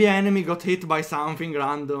 Maybe an enemy got hit by something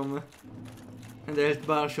random and the health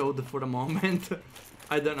bar showed for a moment.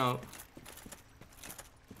 I don't know.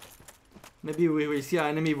 Maybe we will see an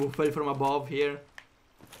enemy who fell from above here.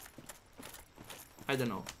 I don't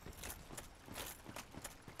know.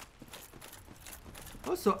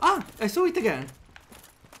 Also, I saw it again.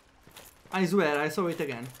 I swear, I saw it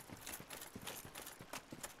again.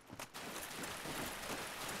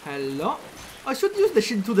 Hello? I should use the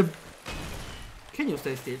shield to the... Can you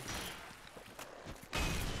stay still?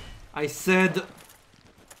 I said...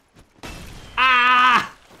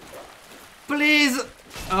 Ah! Please!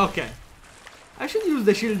 Okay. I should use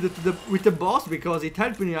the shield to with the boss because it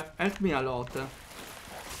helped me a lot.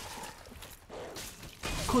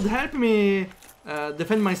 Could help me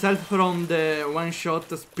defend myself from the one-shot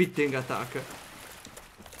spitting attack.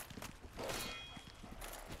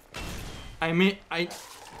 I mean,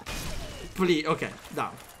 please, okay,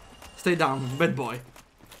 down. Stay down, bad boy.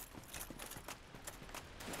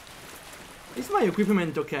 Is my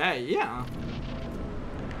equipment okay? Yeah.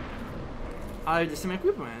 I have the same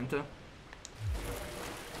equipment.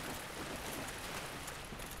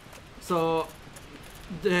 So,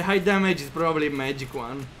 the high damage is probably magic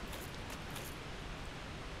one.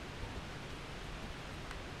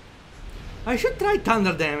 I should try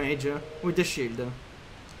thunder damage with the shield.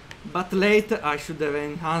 But late I should have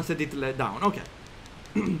enhanced it down. Okay.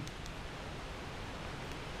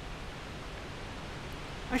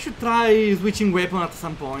 I should try switching weapon at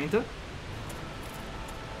some point.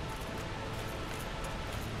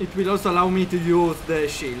 It will also allow me to use the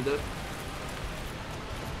shield.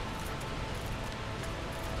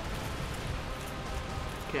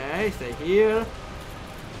 Okay, stay here.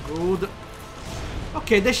 Good.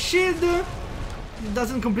 Okay, the shield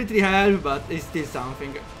doesn't completely help, but it's still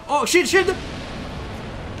something. Oh, shield, shield!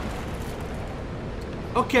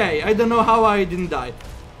 Okay, I don't know how I didn't die.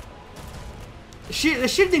 The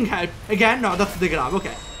shielding help. Again, no, that's the grab,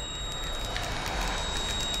 okay.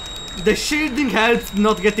 the shielding helps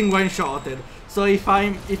not getting one-shotted. So if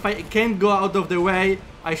I can't go out of the way,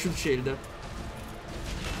 I should shield.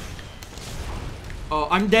 Oh,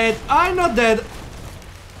 I'm dead. I'm not dead.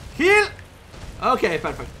 Heal. Okay,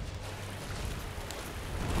 perfect.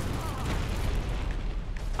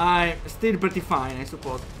 I'm still pretty fine, I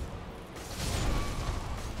suppose.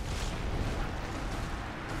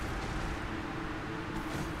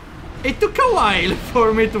 It took a while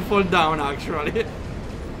for me to fall down, actually.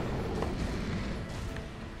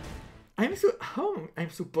 How I'm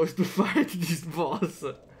supposed to fight this boss?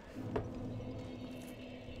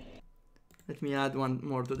 Let me add one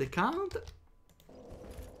more to the count.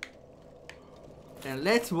 And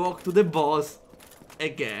let's walk to the boss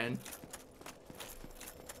again.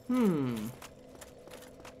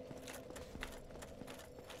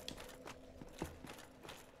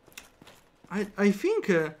 I think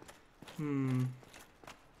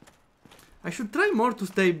I should try more to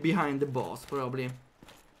stay behind the boss, probably.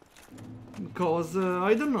 Because,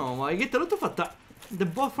 I don't know, I get a lot of attack. The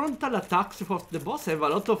frontal attacks for the boss have a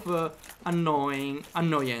lot of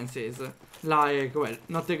annoyances. Like, well,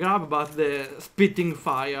 not the grab, but the spitting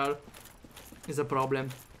fire is a problem.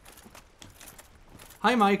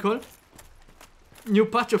 Hi, Michael. New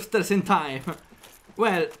patch of stress and time.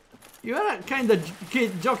 Well, you are kinda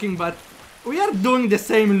joking, but we are doing the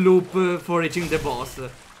same loop for reaching the boss.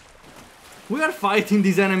 We are fighting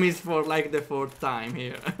these enemies for like the 4th time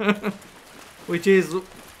here. Which is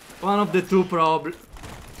one of the two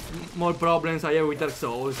more problems I have with Dark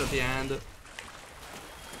Souls at the end.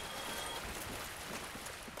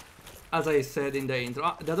 As I said in the intro.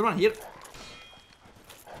 Ah, the other one here.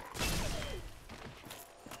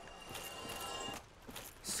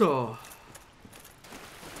 So,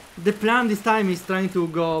 the plan this time is trying to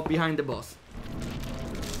go behind the boss.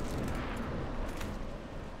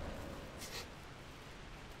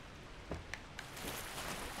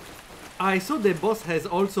 I saw the boss has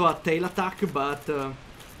also a tail attack, but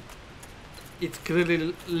it's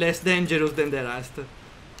clearly less dangerous than the rest.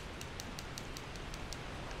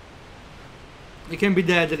 It can be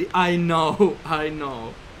deadly, I know, I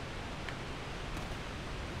know.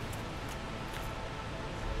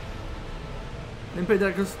 Then play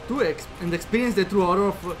Dark Souls 2 and experience the true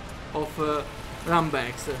horror of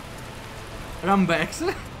runbacks.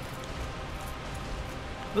 Runbacks?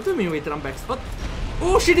 What do you mean with runbacks? What?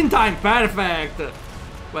 Oh, shit in time! Perfect!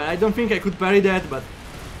 Well, I don't think I could parry that, but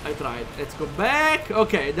I tried. Let's go back.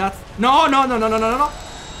 Okay, that's... No, no, no, no, no, no, no.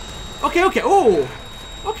 Okay, okay. Oh!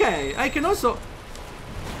 Okay, I can also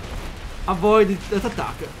avoid that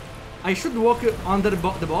attack. I should walk under the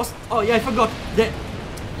boss. Oh, yeah, I forgot.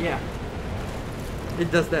 Yeah. It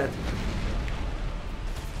does that.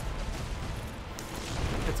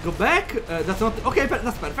 Let's go back. That's not... Okay,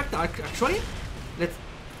 that's perfect, actually.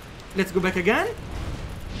 Let's go back again.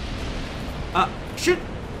 Shit!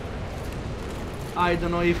 I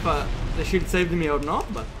don't know if the shield saved me or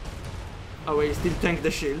not, but... Oh, I still tank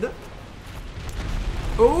the shield.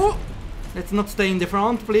 Oh! Let's not stay in the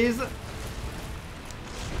front, please.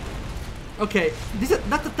 Okay,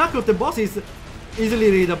 that attack of the boss is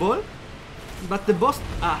easily readable. But the boss...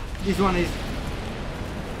 this one is...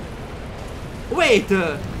 Wait!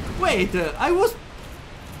 Wait! I was...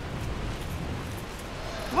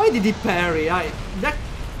 Why did he parry?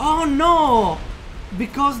 Oh no!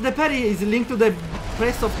 Because the parry is linked to the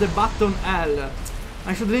press of the button L.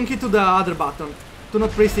 I should link it to the other button. To not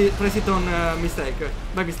press it on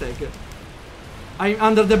by mistake. I'm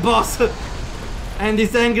under the boss. And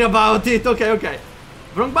he's angry about it. Okay, okay.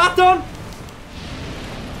 Wrong button!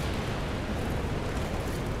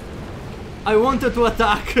 I wanted to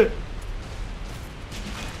attack.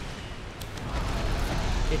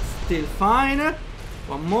 It's still fine.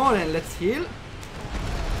 One more and let's heal.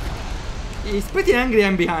 He's pretty angry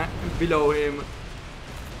and below him.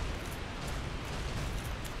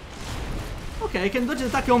 Okay, I can dodge the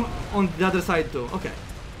attack on the other side too. Okay.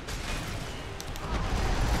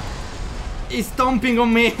 He's stomping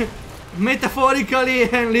on me. Metaphorically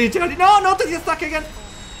and literally. No, not the attack again.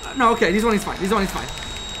 No, okay, this one is fine. This one is fine.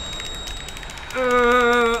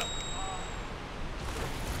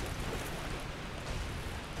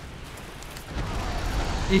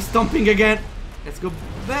 He's stomping again. Let's go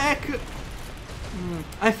back.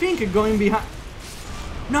 I think going behind.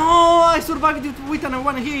 No, I survived it with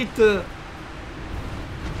one hit.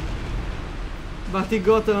 But he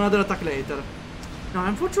got another attack later. No,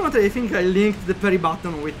 unfortunately, I think I linked the parry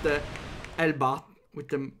button with the L button, with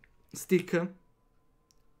the stick.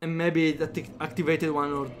 And maybe that activated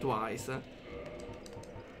one or twice.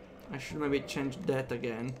 I should maybe change that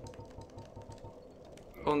again.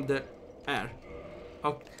 On the R.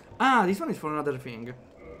 Okay. Ah, this one is for another thing.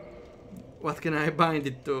 What can I bind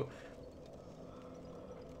it to?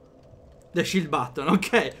 The shield button,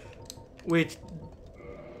 okay. Which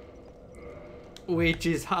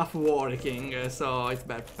is half working, so it's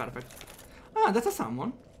perfect. Ah, that's a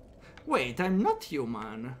summon. Wait, I'm not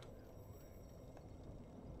human.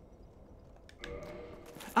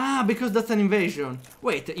 Ah, because that's an invasion.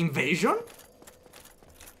 Wait, invasion?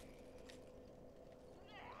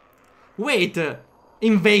 Wait,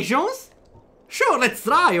 invasions? Sure, let's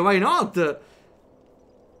try, why not?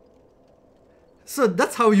 So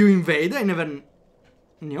that's how you invade? I never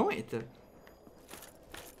knew it.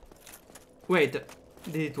 Wait,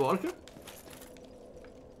 did it work?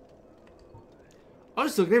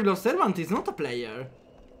 Also, Gravelord Servant is not a player.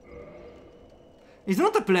 He's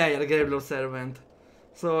not a player, Gravelord Servant.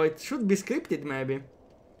 So it should be scripted, maybe.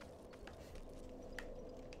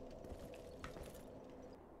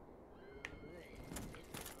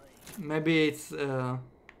 Maybe it's...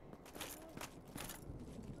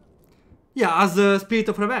 Yeah, as a spirit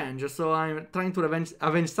of revenge, so I'm trying to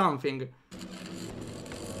avenge something.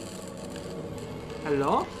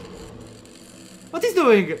 Hello? What is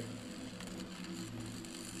doing?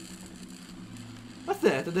 What's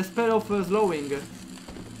that? The spell of slowing.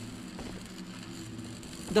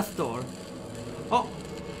 The store. Oh!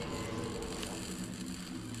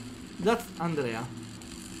 That's Andrea.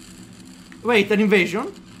 Wait, an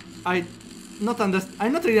invasion? I'm not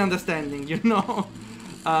really understanding, you know?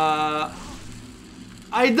 I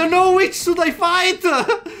don't know which should I fight!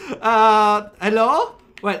 Hello?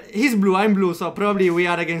 Well, he's blue, I'm blue, so probably we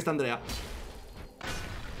are against Andrea.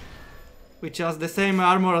 Which has the same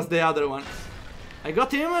armor as the other one. I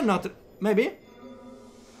got him, not... maybe?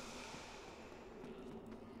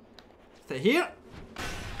 Stay here.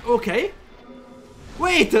 Okay.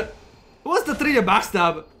 Wait! Was that really a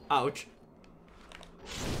backstab? Ouch.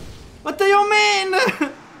 What do you mean?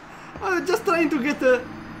 I was just trying to get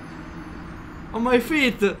on my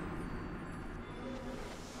feet.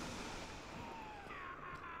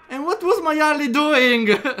 And what was my ally doing?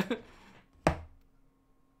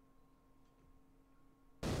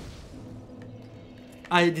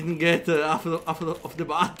 I didn't get half of the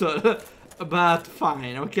battle. But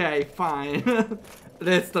fine, okay, fine.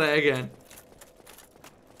 Let's try again.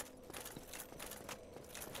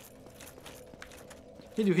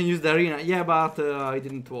 Here you can use the arena. Yeah, but it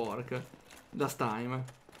didn't work last time.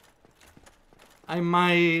 I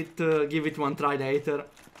might give it one try later.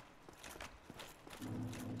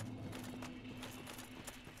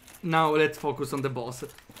 Now let's focus on the boss.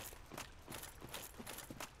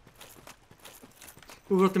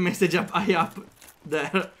 Who wrote a message up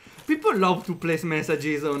there? People love to place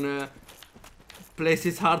messages on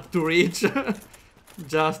places hard to reach.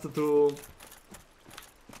 Just to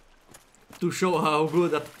show how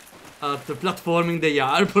good at platforming they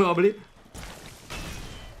are, probably.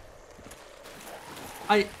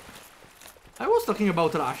 I was talking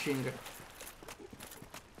about rushing.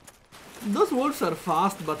 Those wolves are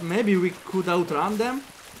fast, but maybe we could outrun them.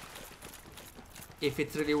 If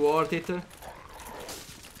it's really worth it.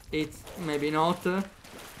 It's maybe not.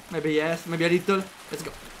 Maybe yes, maybe a little. Let's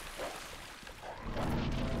go.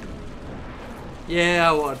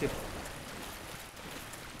 Yeah, worth it.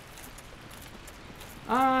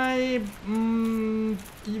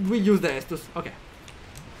 We use the Estus. Okay.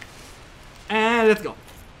 And let's go.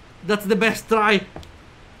 That's the best try.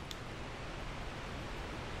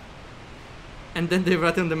 And then they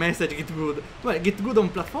write on the message, get good. Well, get good on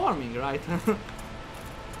platforming, right?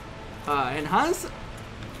 Enhance.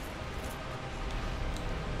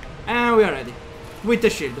 And we are ready. With the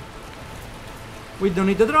shield. We don't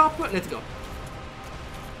need the drop. Let's go.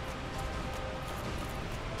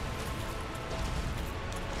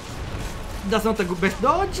 That's not a good best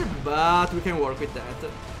dodge, but we can work with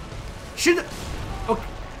that. Shield. Okay.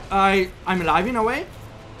 I'm alive in a way.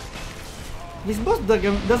 This boss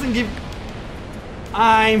doesn't give...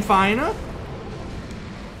 I'm fine.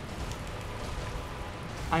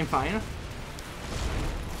 I'm fine.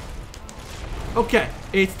 Okay,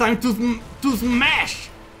 it's time to smash.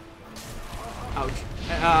 Ouch.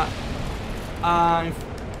 I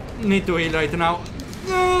need to heal right now.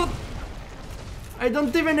 I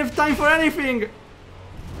don't even have time for anything.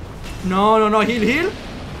 No, heal.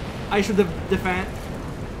 I should have defend.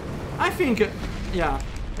 I think, yeah,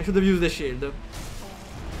 I should have used the shield.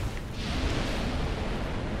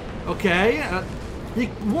 Okay, he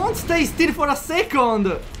won't stay still for a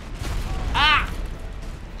second. Ah!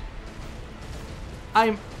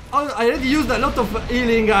 I already used a lot of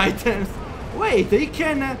healing items. Wait, he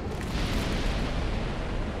can.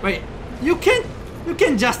 Wait, you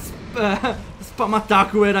can just spam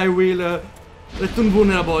attack where I will return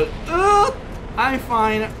vulnerable. I'm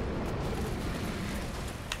fine.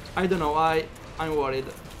 I don't know, I'm worried.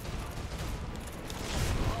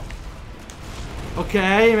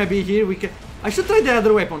 Okay, maybe here we can... I should try the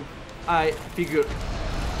other weapon. I figure.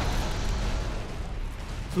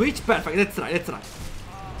 Switch, perfect, let's try.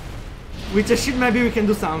 With a shield maybe we can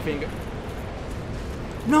do something.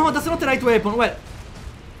 No, that's not the right weapon. Well,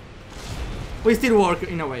 we still work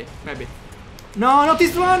in a way, maybe. No, not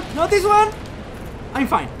this one, not this one. I'm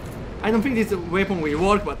fine. I don't think this weapon will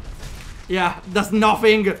work, but yeah, that's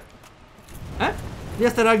nothing. Eh?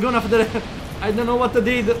 Yes, they're gone after. I don't know what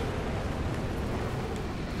they did.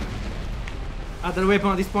 Other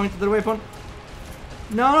weapon at this point, other weapon.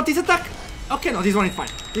 No, not this attack. Okay, no, this one is fine.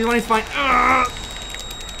 This one is fine.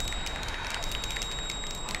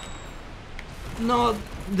 No,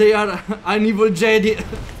 they are an evil Jedi.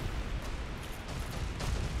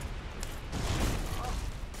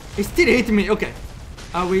 He still hit me. Okay,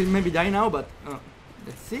 I will maybe die now, but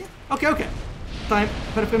let's see. Okay. Time,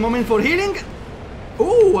 perfect moment for healing.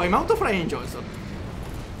 Oh, I'm out of range also.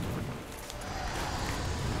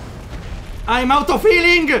 I'm out of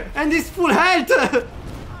healing and it's full health.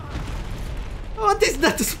 What is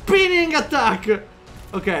that spinning attack?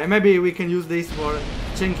 Okay, maybe we can use this for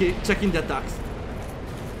checking the attacks.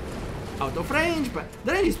 Out of range, but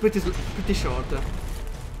the range is pretty short.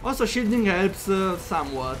 Also, shielding helps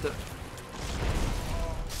somewhat.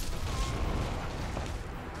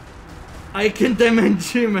 I can't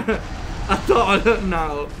damage him at all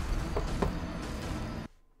now.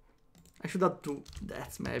 I should have 2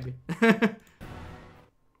 deaths, maybe.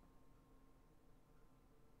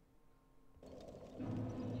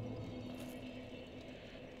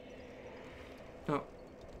 Oh.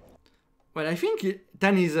 Well, I think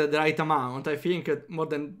 10 is the right amount. I think more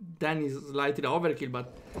than 10 is slightly overkill,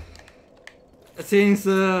 but since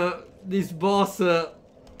this boss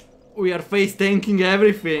we are face tanking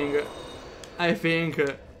everything, I think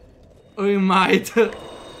we might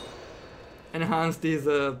enhance this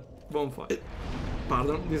bonfire.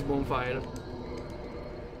 Pardon, this bonfire.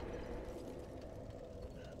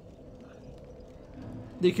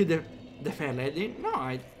 They killed the fair lady? No,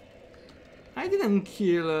 I didn't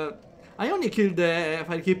kill... I only killed the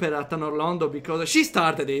firekeeper at Tan Orlando because she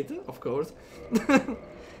started it, of course.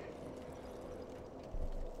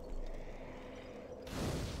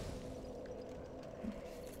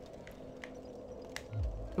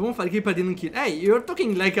 The one firekeeper didn't kill. Hey, you're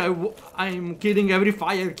talking like I'm killing every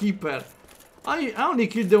firekeeper. I only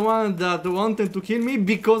killed the one that wanted to kill me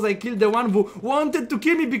because I killed the one who wanted to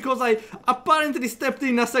kill me because I apparently stepped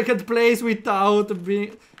in a second place without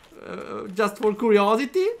being... just for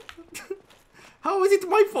curiosity? How is it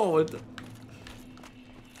my fault?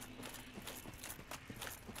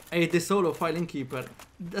 Hey, the soul of Filing Keeper.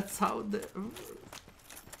 That's how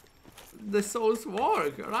the souls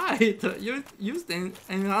work, right? You used to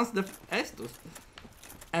enhance the Estus.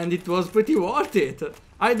 And it was pretty worth it.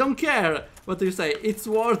 I don't care what you say. It's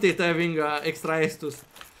worth it having extra Estus.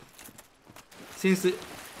 Since it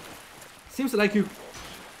seems like you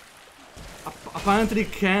apparently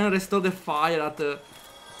can restore the fire at the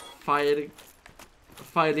firing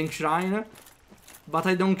shrine. But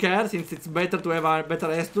I don't care, since it's better to have a better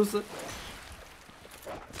Estus.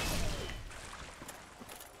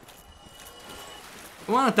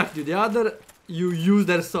 One attacked you, the other you use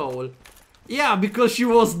their soul. Yeah, because she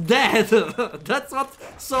was dead. That's what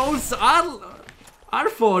souls are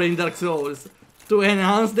for in Dark Souls. To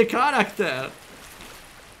enhance the character.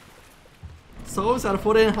 Souls are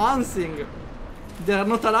for enhancing. They are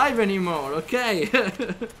not alive anymore, okay?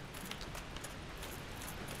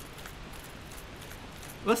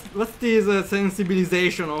 What's this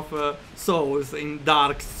sensibilization of souls in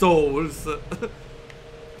Dark Souls?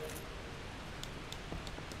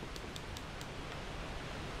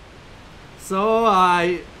 So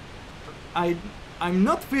I'm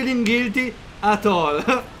not feeling guilty at all.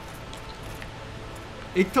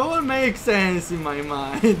 It all makes sense in my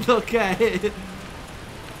mind, okay?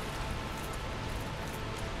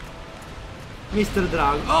 Mr.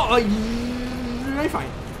 Drago. Oh, I'm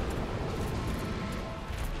fine.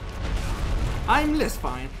 I'm less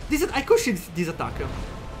fine. I could shoot this attack.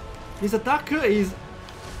 This attack is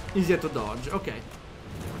easier to dodge. Okay.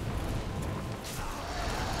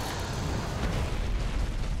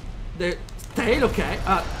 The tail, okay.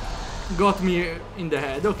 Got me in the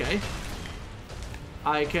head, okay.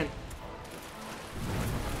 I can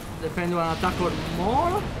defend one attack or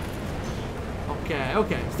more.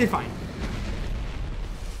 Okay, still fine.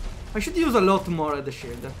 I should use a lot more at the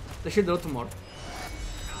shield. The shield a lot more.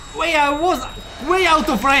 Wait, I was way out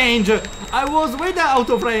of range. I was way out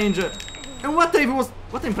of range. And what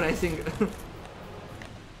I'm pressing?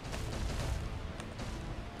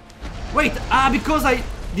 Wait, because I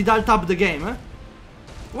did alt tab the game. Eh?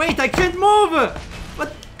 Wait, I can't move.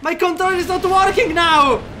 But my controller is not working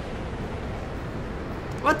now.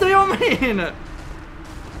 What do you mean?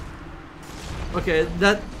 Okay,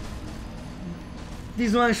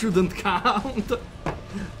 this one shouldn't count.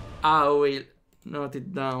 I will note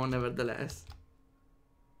it down nevertheless.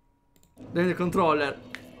 Then the controller.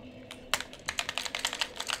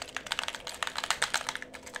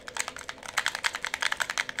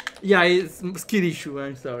 Yeah, it's skill issue,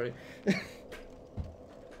 I'm sorry.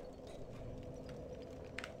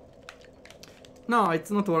 No,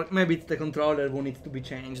 it's not working. Maybe it's the controller who needs to be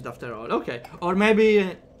changed after all. Okay, or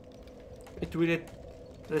maybe it will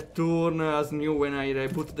return as new when I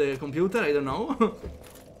reboot the computer, I don't know.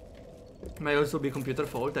 Might also be computer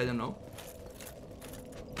fault, I don't know.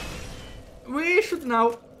 We should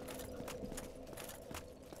now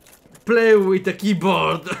play with the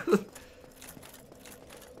keyboard.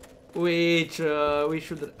 Which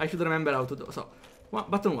I should remember how to do. So,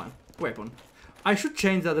 button 1, weapon. I should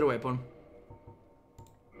change the other weapon.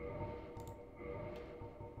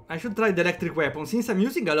 I should try the electric weapon, since I'm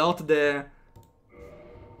using a lot the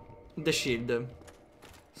shield.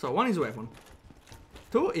 So 1 is weapon,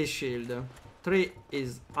 2 is shield, 3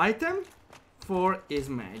 is item, 4 is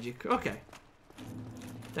magic. Okay.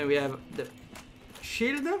 Then we have the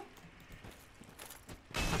shield,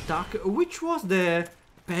 attack. Which was the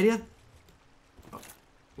period? Oh,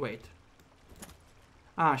 wait.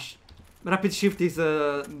 Rapid shift is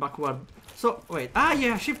backward. So wait.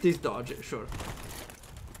 Yeah, shift is dodge. Sure.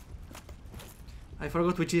 I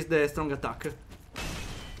forgot which is the strong attack.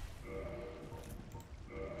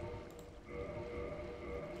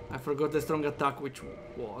 I forgot the strong attack, which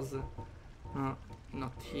was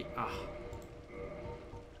not here.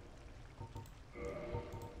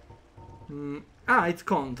 It's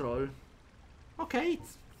control. Okay,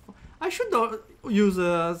 I should use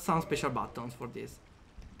some special buttons for this.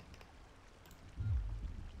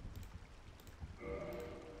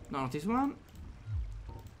 No, not this one.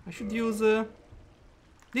 I should use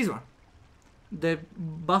this one. The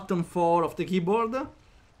button 4 of the keyboard.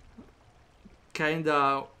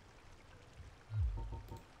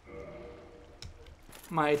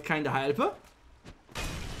 Might kinda help.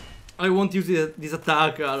 I won't use this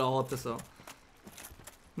attack a lot, so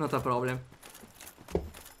not a problem.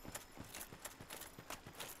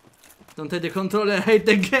 Don't hate the controller, hate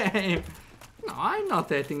the game. No, I'm not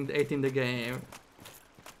hating the game.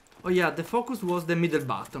 Oh yeah, the focus was the middle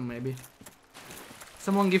button, maybe.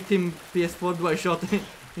 Someone give him PS4 DualShock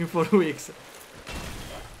in 4 weeks.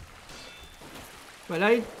 Well,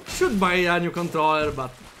 I should buy a new controller,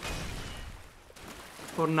 but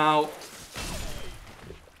for now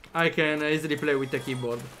I can easily play with the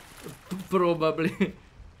keyboard. Probably.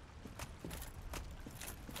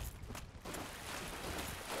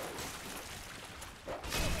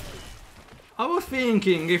 I was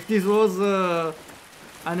thinking if this was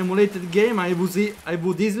an emulated game, I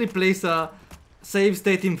would easily place a save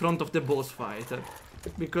state in front of the boss fight,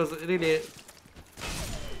 because really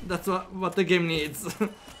that's what the game needs.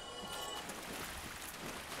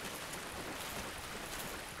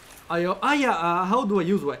 How do I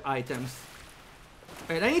use items?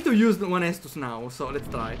 Wait, I need to use one Estus now, so let's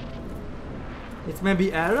try. It's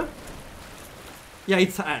maybe R? Yeah,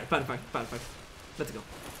 it's R. Perfect. Let's go.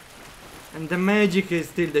 And the magic is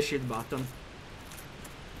still the shield button.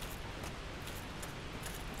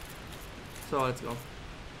 So let's go.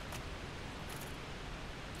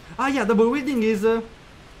 Yeah, double wielding is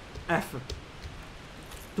F.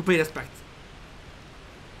 To pay respect.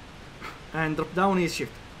 And drop down is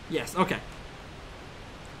shift. Yes, okay.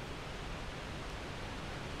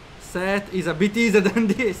 Set is a bit easier than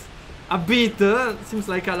this. A bit, seems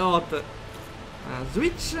like a lot.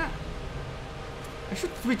 Switch. I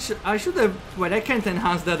should switch. I should have. Well, I can't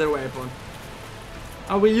enhance the other weapon.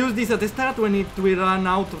 I will use this at the start. When it will run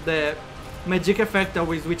out of the magic effect, I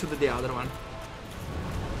will switch to the other one.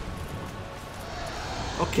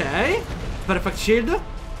 Okay. Perfect shield.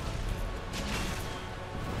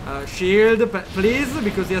 Shield, please,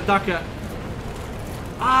 because the attack.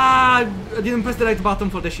 I didn't press the right button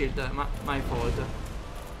for the shield. My fault.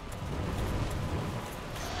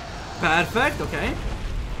 Perfect. Okay.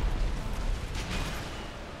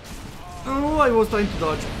 Oh, I was trying to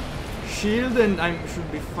dodge. Shield, and I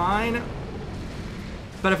should be fine.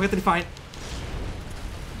 Perfectly fine.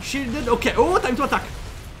 Shielded. Okay. Oh, time to attack.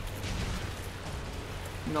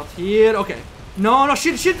 Not here. Okay. No,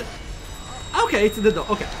 shield. Okay, it's the door.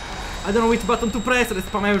 Okay. I don't know which button to press. Let's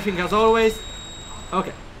spam everything as always.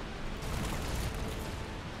 Okay.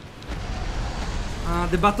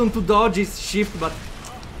 The button to dodge is shift, but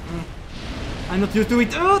I'm not used to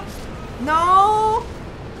it. Oh, no!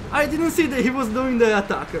 I didn't see that he was doing the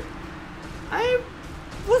attack. I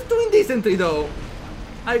was doing decently though.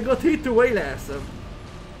 I got hit way less.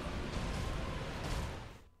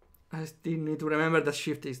 I still need to remember that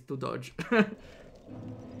shift is to dodge.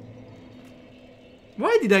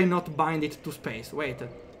 Why did I not bind it to space? Wait.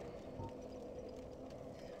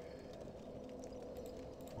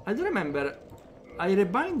 I don't remember. I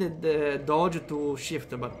rebinded the dodge to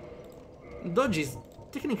shift, but dodge is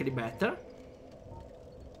technically better.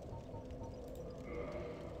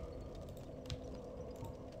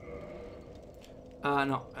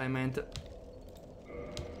 No, I meant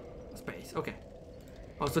space. Okay.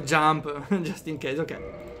 Also jump, just in case. Okay.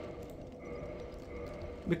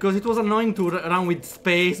 Because it was annoying to run with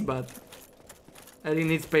space, but I really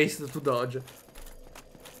need space to dodge.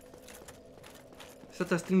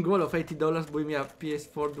 Set a string goal of $80, buy me a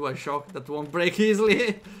PS4 DualShock that won't break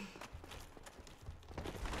easily.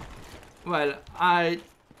 Well, I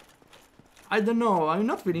don't know. I'm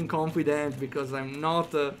not feeling confident because I'm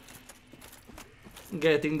not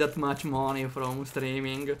getting that much money from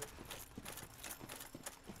streaming.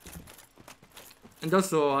 And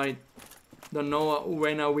also, I don't know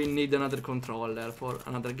when I will need another controller for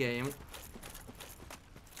another game.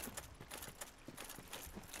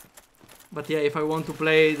 But yeah, if I want to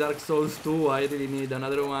play Dark Souls 2, I really need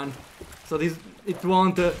another one. So it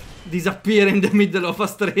won't disappear in the middle of a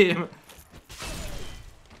stream.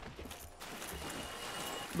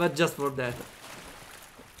 But just for that.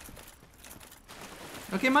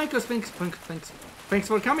 Okay, Michael, thanks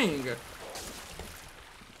for coming.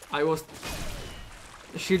 I was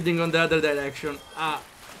shielding on the other direction.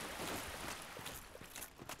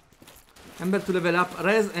 Remember to level up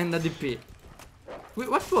res and ADP. Wait,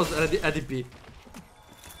 what was ADP?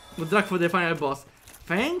 Good luck for the final boss.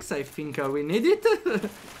 Thanks, I think I will need it.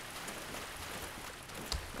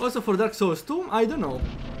 Also for Dark Souls 2, I don't know.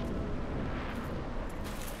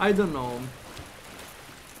 I don't know.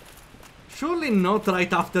 Surely not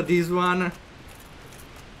right after this one.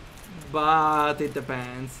 But it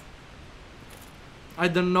depends. I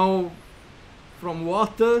don't know from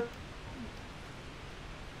what.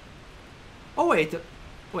 Oh wait.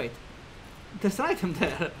 Wait. There's an item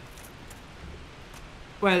there.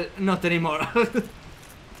 Well, not anymore.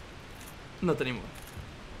 Not anymore.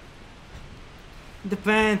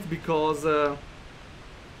 Depends because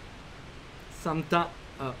sometimes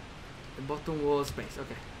the bottom was space.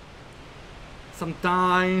 Okay.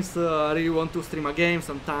 Sometimes I really want to stream a game.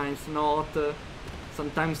 Sometimes not.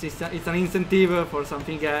 Sometimes it's an incentive for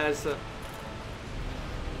something else.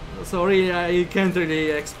 Sorry, I can't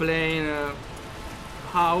really explain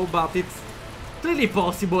how, but it's really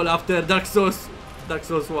possible after Dark Souls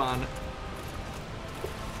 1.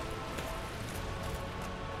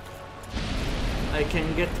 I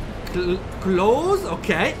can get close,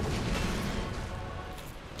 okay.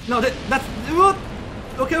 No, that's what?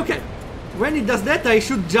 Okay. When it does that, I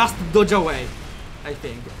should just dodge away, I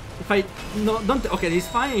think. If I don't, okay, this is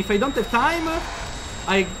fine. If I don't have time,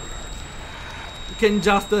 I can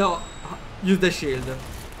just use the shield.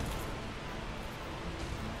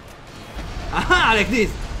 Aha, like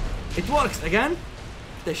this. It works again.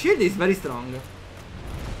 The shield is very strong.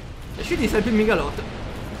 The shield is helping me a lot.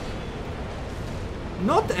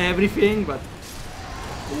 Not everything, but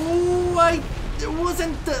ooh, I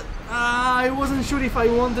wasn't sure if I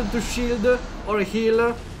wanted to shield or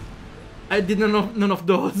heal. I did none of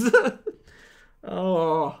those.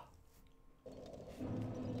 Oh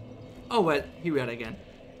well, here we are again.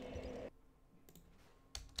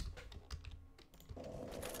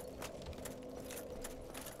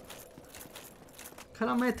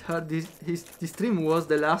 Kalamet heard this stream was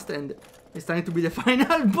the last and it's trying to be the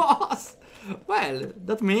final boss. Well,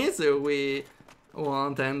 that means we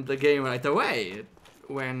won't end the game right away.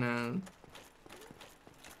 When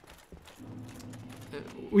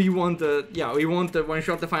we want one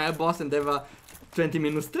shot the final boss and have a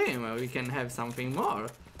 20-minute stream. We can have something more.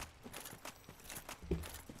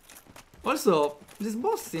 Also, this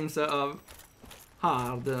boss seems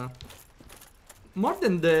hard. More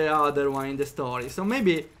than the other one in the story. So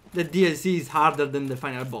maybe the DLC is harder than the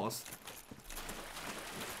final boss.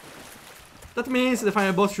 That means the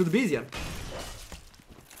final boss should be easier.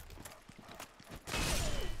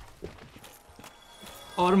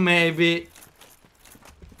 Or maybe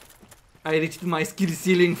I reached my skill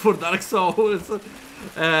ceiling for Dark Souls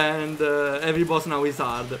and every boss now is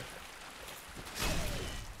hard.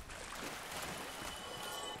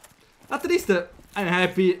 At least I'm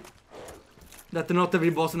happy that not every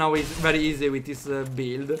boss now is very easy with this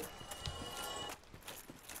build.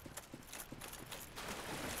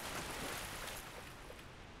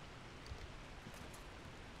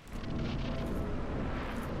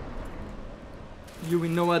 You will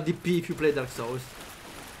know a DP if you play Dark Souls.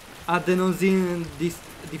 Adenosine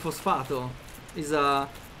diphosphato is a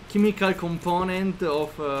chemical component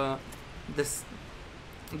of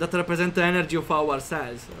that represents the energy of our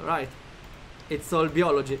cells, right? It's all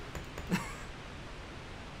biology.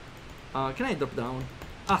 Can I drop down?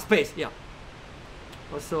 Ah, space, yeah.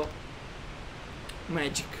 Also,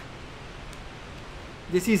 magic.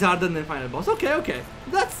 This is harder than final boss. Okay, okay.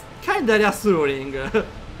 That's kinda reassuring.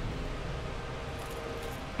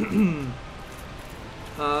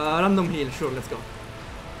 Random heal, sure, let's go.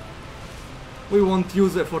 We won't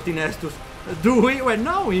use 14S to... Do we? Well,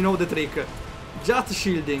 now we know the trick. Just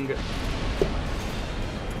shielding.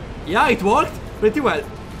 Yeah, it worked pretty well.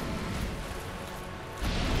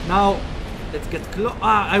 Now, let's get close.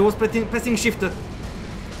 Ah, I was pressing shift.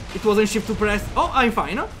 It wasn't shift to press. Oh, I'm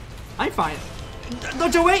fine. I'm fine.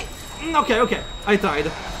 Dodge away. Okay, okay. I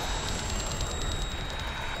tried.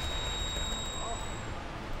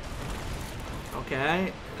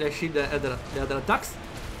 Okay, let's shield the other attacks.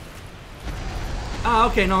 Ah,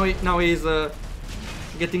 okay, now he's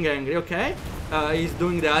getting angry, okay. He's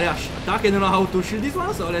doing the area attack. I don't know how to shield this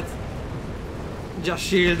one, so let's just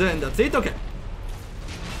shield and that's it, okay.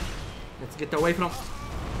 Let's get away from...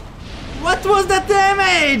 What was that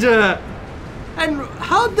damage? And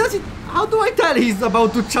how do I tell he's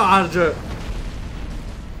about to charge?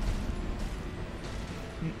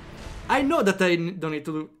 I know that I don't need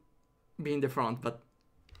to be in the front, but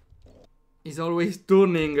he's always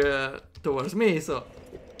turning towards me, so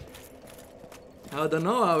I don't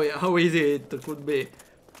know how easy it could be.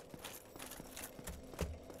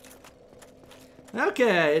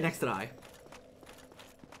 Okay, next try.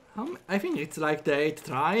 I think it's like the 8th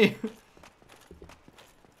try.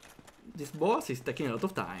 This boss is taking a lot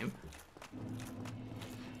of time,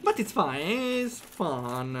 but it's fine, it's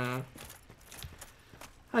fun.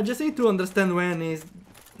 I just need to understand when he's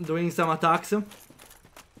doing some attacks.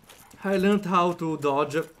 I learned how to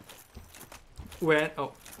dodge when...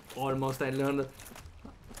 Oh, almost I learned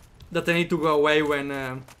that I need to go away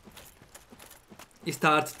when he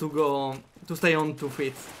starts to stay on 2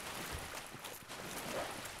 feet.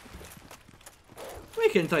 We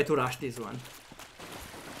can try to rush this one.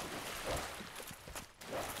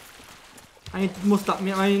 I need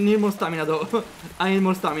more stamina though. I need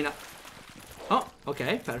more stamina. Oh,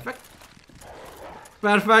 okay, perfect.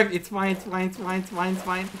 Perfect, it's fine, it's fine, it's fine, it's fine, it's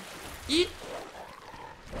fine. Eat.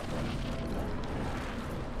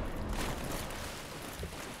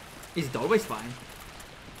 Is it always fine?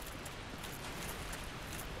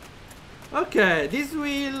 Okay, this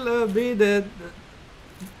will be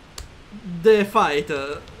the fight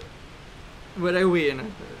where I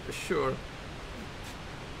win, sure.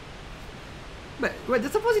 But well,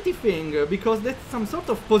 that's a positive thing because that's some sort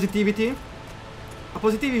of positivity. A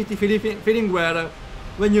positivity feeling where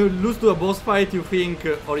when you lose to a boss fight you think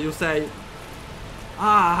or you say,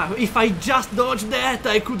 ah, if I just dodged that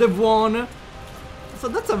I could have won. So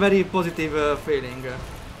that's a very positive feeling.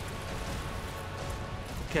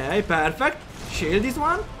 Okay, perfect. Shield this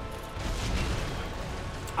one.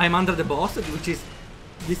 I'm under the boss, which is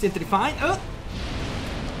decently fine.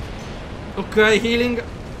 Okay, healing.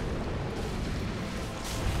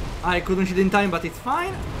 I couldn't shield in time, but it's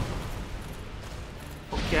fine.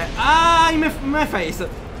 Okay. Ah, in my face.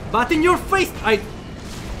 But in your face,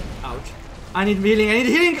 ouch. I need healing, I need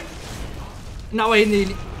healing. Now I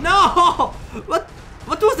need... No!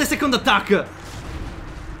 What was the second attack?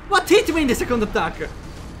 What hit me in the second attack?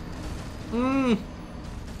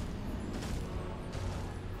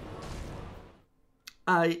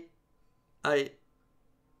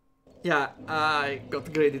 Yeah, I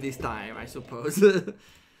got greedy this time, I suppose.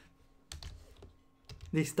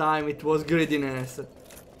 This time it was greediness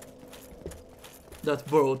that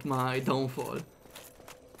brought my downfall.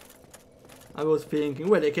 I was thinking,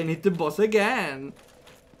 well, I can hit the boss again.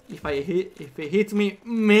 If he hits me,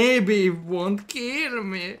 maybe it won't kill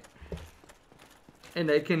me.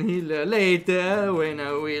 And I can heal later when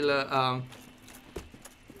I will,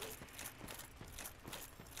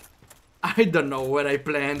 I don't know where I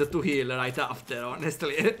planned to heal right after,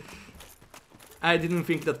 honestly. I didn't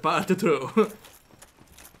think that part through.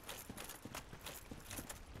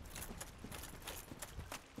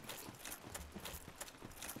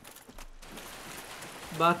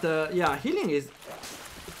 But yeah, healing is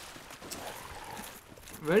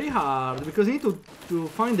very hard because you need to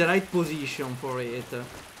find the right position for it.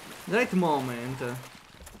 the right moment.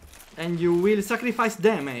 And you will sacrifice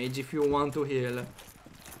damage if you want to heal.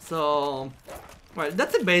 So, well,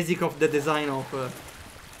 that's the basic of the design of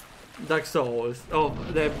Dark Souls,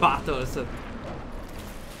 of the battles.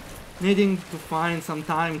 Needing to find some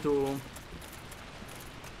time to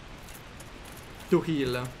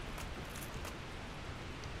heal.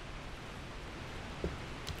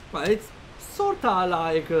 Well, it's sorta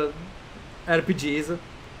like RPGs,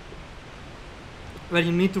 where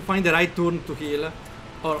you need to find the right turn to heal,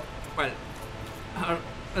 or, well,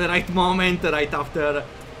 the right moment right after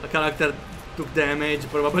a character took damage,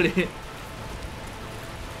 probably.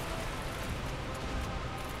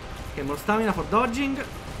 Okay, more stamina for dodging.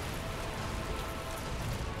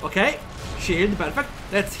 Okay, shield, perfect.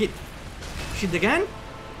 Let's hit. Shield again.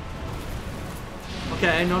 Okay,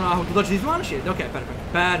 I don't know how to dodge this one. Shield, okay,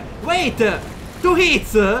 perfect. Wait! 2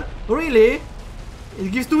 hits! Really?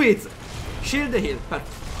 It gives 2 hits. Shield, heal, perfect.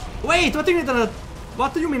 Wait, what do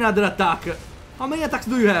you mean another attack? How many attacks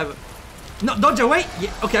do you have? No, dodge away!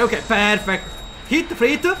 Yeah, okay, okay, perfect. Hit,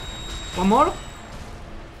 free hit. One more.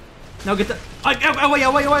 Now get...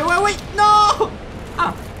 Wait, no!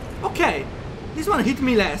 Ah, okay. This one hit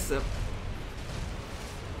me less.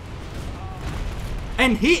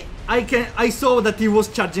 And I saw that he was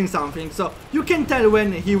charging something, so you can tell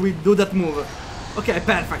when he will do that move. Okay,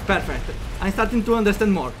 perfect, perfect. I'm starting to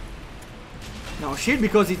understand more. No, shield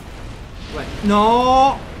because it... Wait,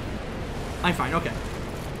 no! I'm fine, okay.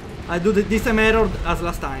 I do the same error as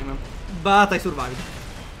last time, but I survived.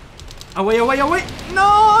 Away, away, away!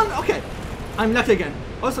 No! Okay, I'm lucky again.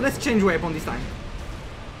 Also, let's change weapon this time.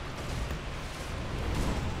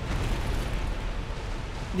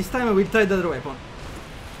 This time I will try the other weapon.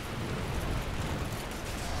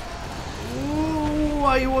 Ooh,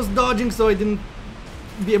 I was dodging, so I didn't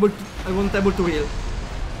be able to... I wasn't able to heal.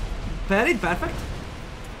 Parried, perfect.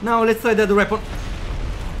 Now let's try the other weapon.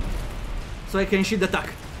 So I can shield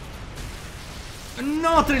attack.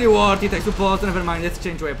 Not really worth it, I suppose. Never mind, let's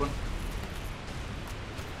change weapon.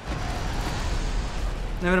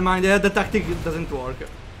 Never mind, the tactic doesn't work.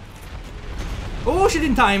 Oh, shield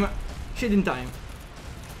in time. Shield in time.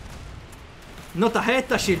 Not a hit,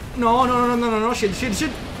 a shield. No, no, no, no, no, no, shield, shield,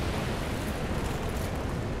 shield.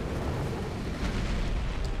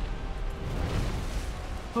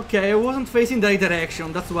 Okay, I wasn't facing the right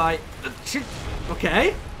direction, that's why. Shield.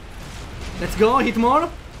 Okay. Let's go, hit more.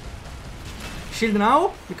 Shield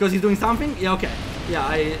now, because he's doing something. Yeah, okay. Yeah,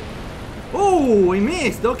 I... Oh, he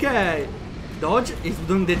missed, okay. Dodge, he's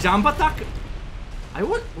doing the jump attack.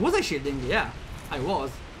 Was I shielding? Yeah, I was.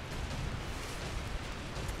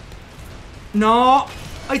 No!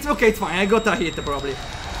 It's okay, it's fine. I got a hit, probably.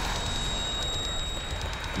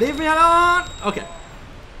 Leave me alone! Okay.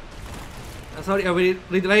 Sorry, I will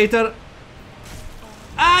read later.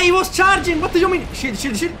 Ah, he was charging! What do you mean? Shield,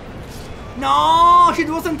 shield, shield. No! Shield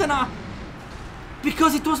wasn't enough.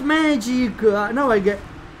 Because it was magic. Now I get...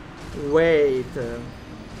 Wait.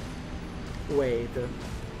 Wait.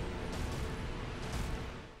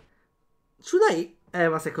 Should I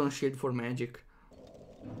have a second shield for magic?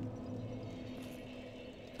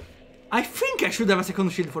 I think I should have a second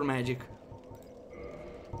shield for magic.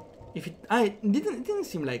 If it didn't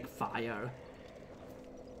seem like fire.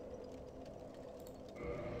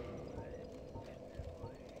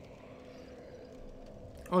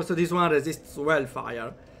 Also, this one resists well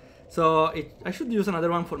fire, so I should use another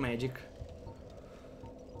one for magic.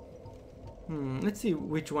 Let's see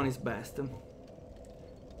which one is best.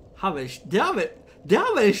 Havel, the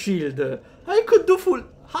Havel shield. I could do full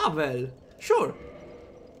Havel, sure.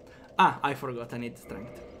 Ah, I forgot. I need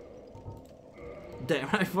strength. Damn,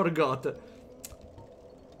 I forgot.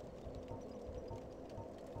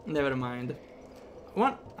 Never mind.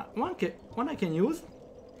 One I can use.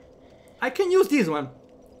 I can use this one,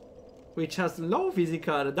 which has low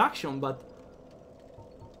physical reduction, but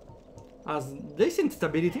has decent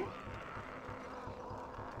stability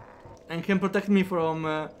and can protect me from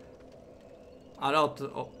a lot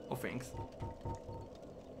of things.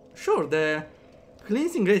 Sure, the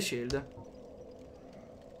cleansing great shield.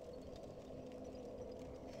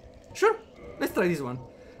 Sure, let's try this one.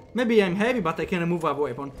 Maybe I'm heavy, but I can remove a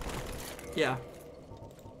weapon. Yeah.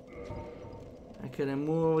 I can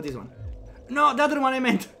remove this one. No, the other one I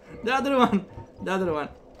meant. The other one. The other one.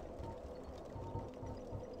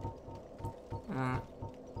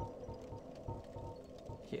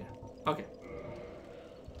 Here. Okay.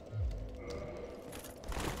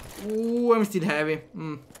 Ooh, I'm still heavy.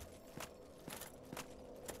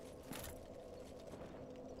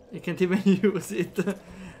 I can't even use it.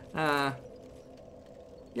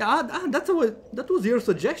 Yeah, that was your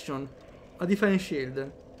suggestion. A defense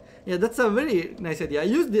shield. Yeah, that's a very nice idea. I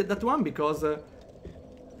used that one because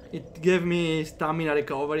it gave me stamina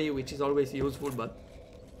recovery, which is always useful, but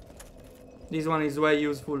this one is way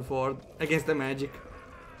useful for against the magic.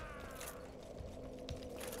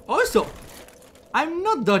 Also, I'm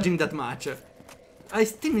not dodging that much. I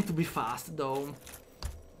still need to be fast, though.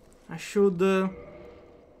 I should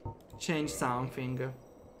change something.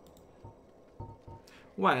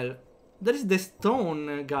 Well, there is the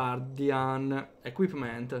Stone Guardian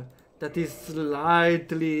equipment that is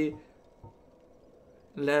slightly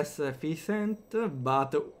less efficient,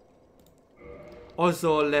 but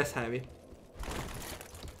also less heavy.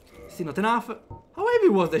 Still not enough. How heavy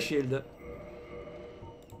was the shield?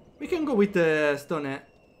 We can go with the stone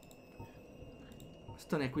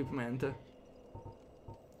equipment.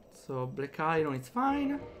 So black iron is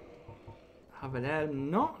fine. Have a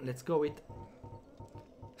helm? No. Let's go with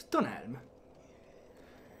stone helm.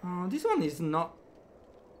 This one is not.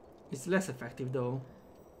 It's less effective though.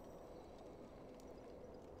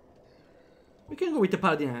 We can go with the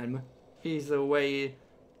paladin helm. It's way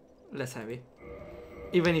less heavy,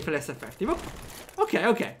 even if less effective. Okay,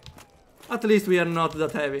 okay. At least we are not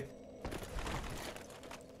that heavy.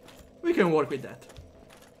 We can work with that.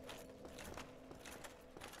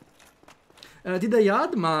 Did I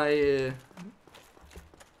add my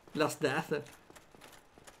last death?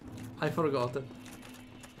 I forgot.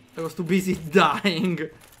 I was too busy dying.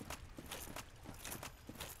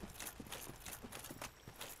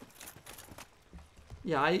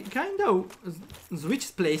 Yeah, I kind of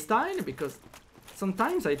switched playstyle because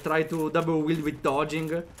sometimes I try to double wield with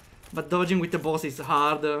dodging, but dodging with the boss is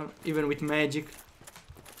hard, even with magic.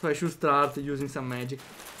 So I should start using some magic.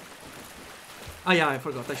 Ah yeah, I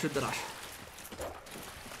forgot, I should rush.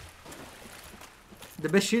 The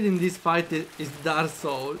best shield in this fight is Dark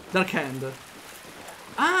Hand.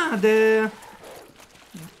 Ah, the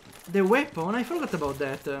weapon, I forgot about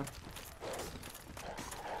that.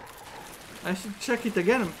 I should check it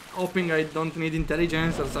again, hoping I don't need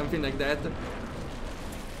intelligence or something like that.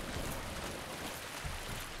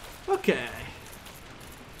 Okay.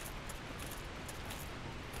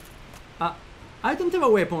 I don't have a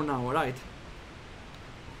weapon now, right?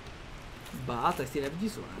 But I still have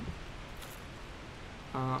this one.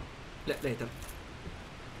 Later.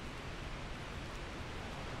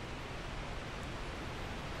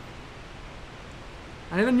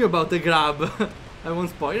 I never knew about the grab. I won't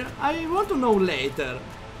spoil. I want to know later.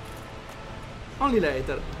 Only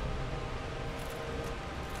later.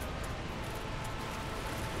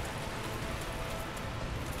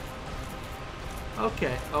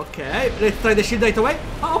 Okay, okay. Let's try the shield right away.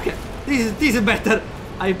 Oh, okay. This is better.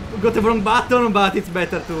 I got the wrong button, but it's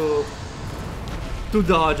better to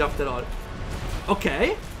dodge after all.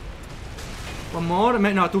 Okay. One more.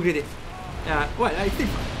 No, too greedy. Yeah. Well, I think.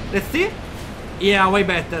 Let's see. Yeah, way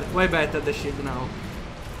better the shield now.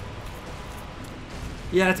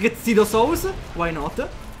 Yeah, let's get Pseudo Souls. Why not?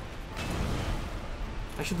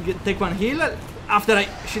 I should take one heal after I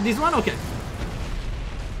shield this one. Okay.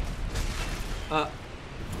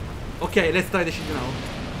 Okay, let's try the shield now.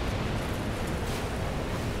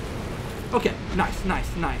 Okay, nice,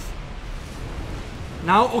 nice, nice.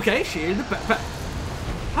 Now, okay, shield.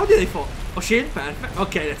 How did I fall? Oh, shield, perfect.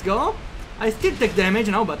 Okay, let's go. I still take damage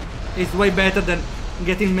now, but it's way better than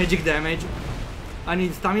getting magic damage. I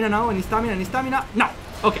need stamina now. I need stamina. I need stamina. No.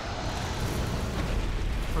 Okay.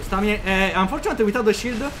 For stamina. Unfortunately, without the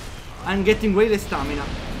shield, I'm getting way less stamina.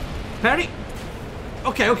 Parry.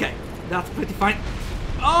 Okay. Okay. That's pretty fine.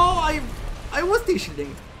 Oh, I was still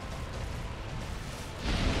shielding.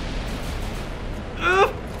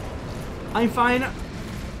 I'm fine.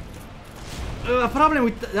 A problem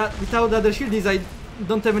with that, without the other shield is I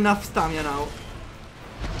don't have enough stamina now.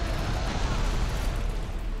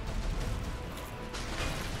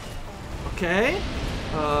 Okay.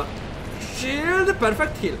 Shield,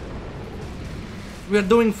 perfect, heal. We are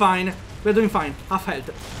doing fine. We are doing fine. Half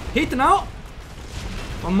health. Hit now.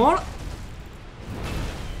 One more.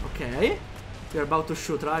 Okay. We are about to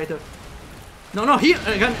shoot, right? No, no, here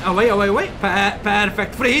again. Away, away, away.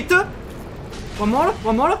 Perfect. Free hit. One more.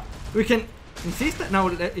 One more. We can insist. Now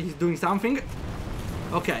he's doing something.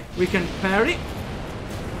 Okay, we can parry.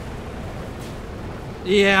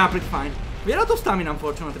 Yeah, pretty fine. We are out of stamina,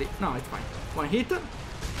 unfortunately. No, it's fine. One hit.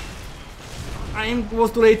 I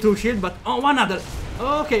was too late to shield, but oh, one other.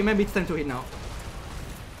 Okay, maybe it's time to hit now.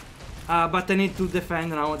 But I need to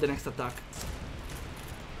defend now the next attack.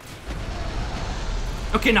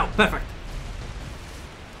 Okay, now, perfect.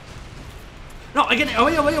 No, again,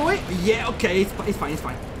 away, away, away. Yeah, okay, it's fine, it's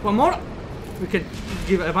fine. One more. We can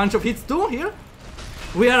give a bunch of hits too here.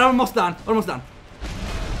 We are almost done, almost done.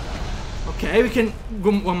 Okay, we can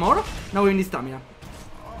go one more. Now we need stamina.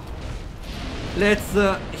 Let's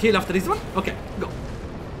heal after this one. Okay, go.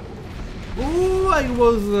 Ooh,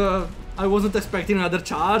 I wasn't expecting another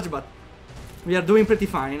charge, but we are doing pretty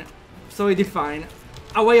fine. So we did fine.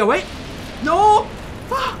 Away, away. No!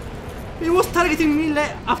 Ah, he was targeting me.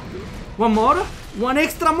 One more. One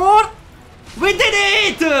extra more. We did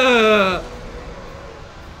it!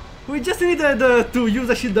 We just needed to use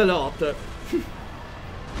a shield a lot.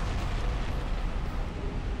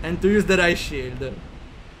 And to use the right shield.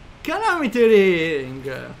 Calamity Ring!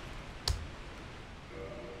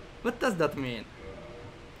 What does that mean?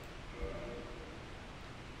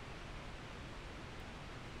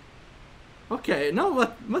 Okay, now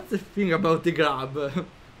what's the thing about the grab?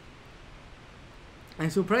 I'm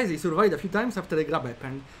surprised he survived a few times after the grab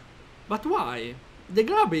happened. But why? The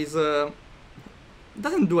grab is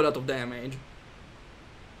doesn't do a lot of damage.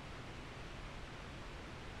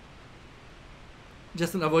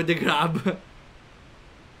 Just to avoid the grab.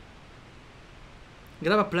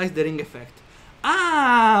 Grab applies the ring effect.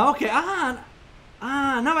 Ah, okay.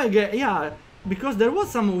 Now I get, yeah, because there was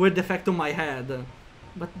some weird effect on my head.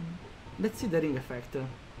 But let's see the ring effect.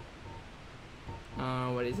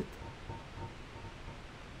 Where is it?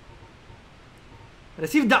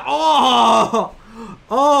 Receive the, oh!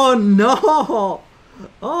 Oh no!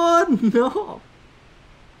 Oh no!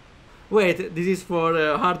 Wait, this is for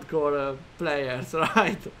hardcore players,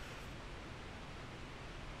 right?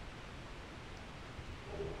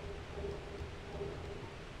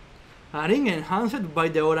 A ring enhanced by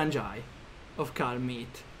the orange eye of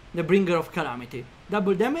Calmeet, the bringer of calamity.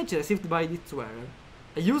 Double damage received by its wearer.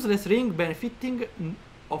 A useless ring benefiting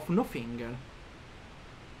of no finger.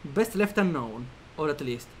 Best left unknown, or at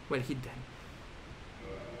least well hidden.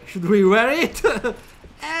 Should we wear it?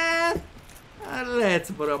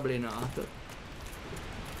 Let's probably not.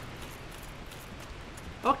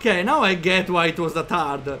 Okay, now I get why it was that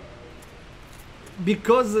hard.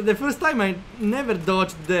 Because the first time I never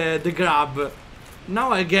dodged the grab.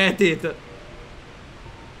 Now I get it.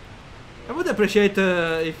 I would appreciate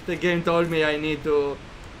if the game told me I need to,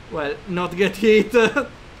 well, not get hit.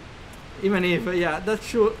 Even if, yeah, that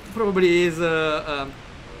should probably is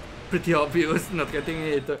pretty obvious, not getting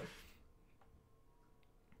hit.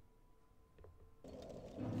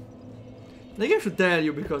 The game should tell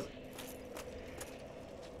you, because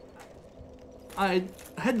I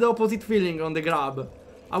had the opposite feeling on the grab.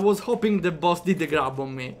 I was hoping the boss did the grab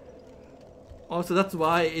on me. Also, that's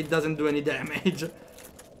why it doesn't do any damage.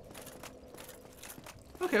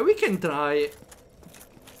 Okay, we can try.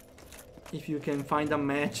 If you can find a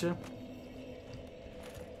match.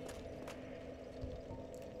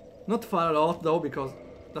 Not far a lot though, because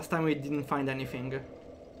last time we didn't find anything.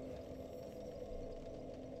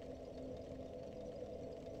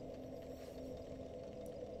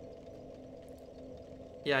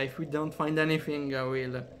 Yeah, if we don't find anything, I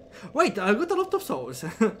will... Wait, I got a lot of souls.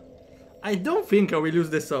 I don't think I will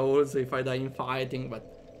lose the souls if I die in fighting, but...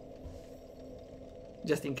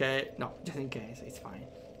 Just in case... No, just in case, it's fine.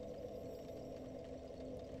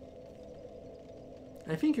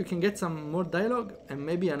 I think you can get some more dialogue and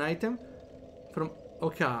maybe an item from...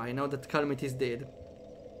 Okay, I know that Calmit is dead.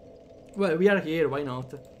 Well, we are here, why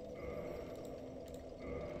not?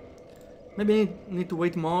 Maybe need to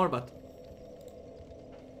wait more, but...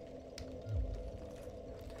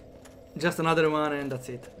 Just another one and that's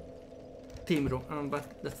it. Team room,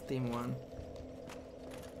 but that's team one.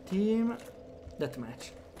 Team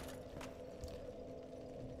deathmatch.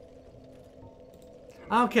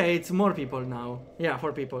 Okay, it's more people now. Yeah,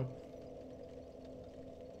 4 people.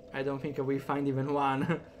 I don't think we find even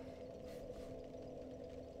one.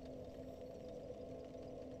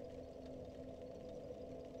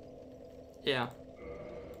 Yeah.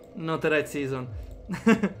 Not the right season.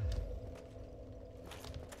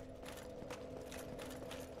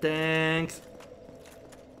 Thanks.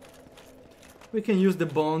 We can use the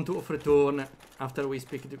bond of return after we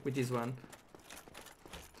speak with this one.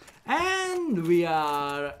 And we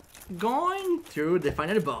are going through the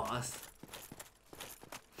final boss.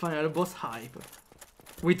 Final boss hype.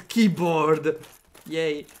 With keyboard.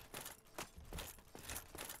 Yay.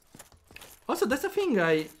 Also, that's a thing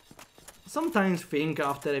I sometimes think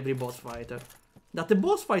after every boss fight. That the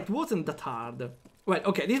boss fight wasn't that hard. Well,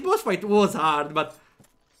 okay, this boss fight was hard, but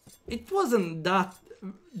it wasn't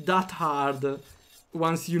that hard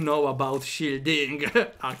once you know about shielding,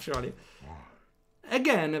 actually.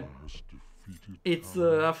 Again, it's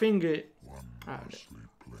a thing...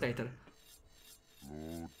 later.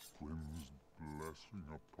 Lord Gwyn's blessing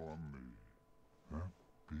upon me. That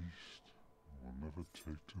beast will never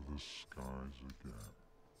take to the skies again.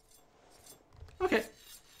 Okay.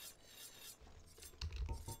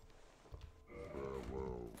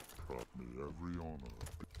 Farewell, brought me every honor.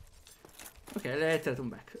 Okay, let's return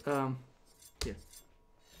back. Here.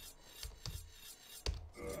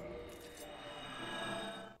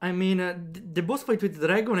 I mean, the boss fight with the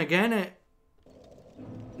dragon again.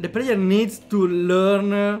 The player needs to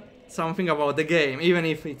learn something about the game, even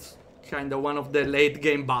if it's kind of one of the late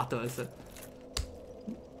game battles.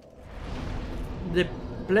 The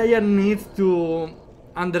player needs to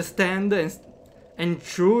understand and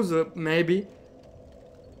choose maybe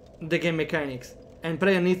the game mechanics, and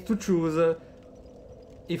player needs to choose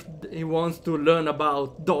if he wants to learn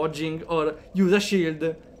about dodging or use a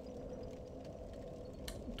shield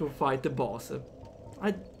to fight the boss.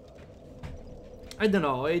 I don't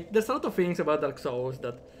know, there's a lot of things about Dark Souls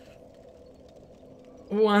that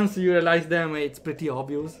once you realize them it's pretty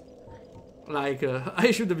obvious. Like,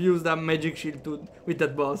 I should have used a magic shield with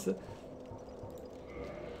that boss.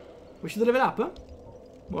 We should level up?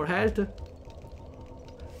 More health?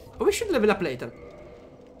 Oh, we should level up later.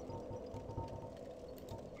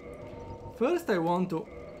 First I want to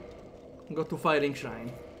go to Firing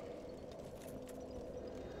Shrine.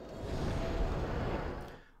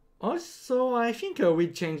 Also, I think we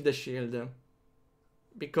change the shield.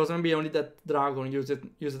 Because maybe only that dragon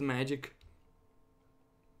uses magic.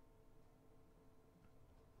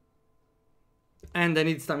 And I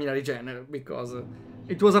need stamina regen, because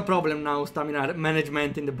it was a problem now, stamina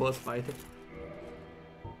management in the boss fight.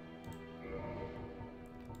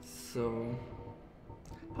 So...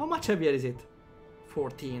 how much heavier is it?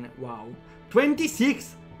 14, wow.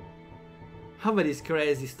 26! Hover is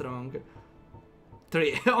crazy strong.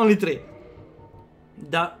 3, only 3.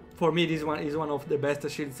 That, for me, this one is one of the best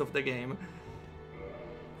shields of the game.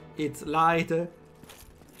 It's light,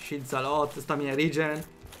 shields a lot, stamina regen,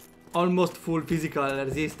 almost full physical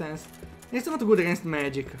resistance. It's not good against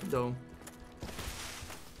magic, though.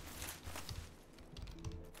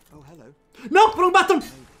 Oh, hello. No! Wrong button!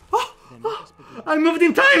 Oh, I moved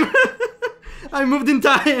in time! I moved in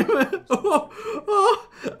time! Oh,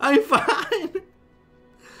 I'm fine!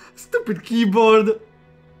 Stupid keyboard!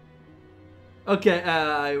 Okay,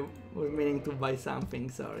 I was meaning to buy something,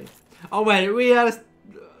 sorry. Oh well, we are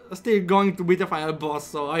still going to beat the final boss,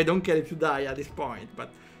 so I don't care if you die at this point,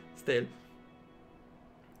 but still.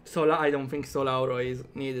 I don't think Solauro is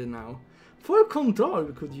needed now. For control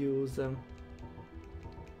we could use.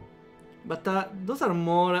 But those are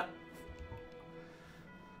more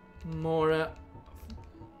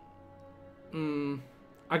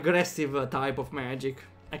aggressive type of magic,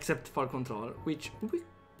 except for control, which we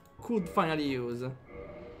could finally use.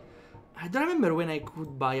 I don't remember when I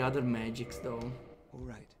could buy other magics though. All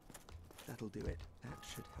right, that'll do it. That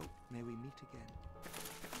should help. May we meet again?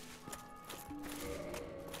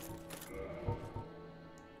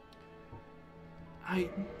 I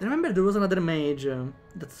remember there was another mage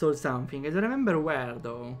that sold something. I don't remember where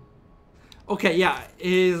though. Okay, yeah,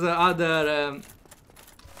 his other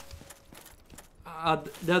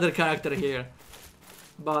the other character here,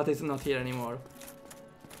 but it's not here anymore.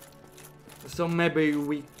 So maybe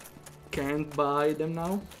we can't buy them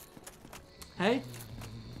now. Hey,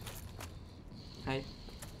 hey.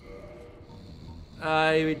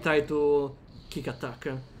 I will try to kick attack.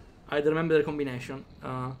 I don't remember the combination.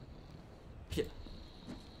 Here.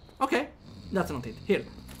 Okay, that's not it. Here.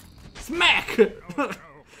 Smack!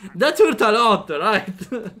 That hurt a lot,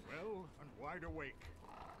 right? Well and wide awake.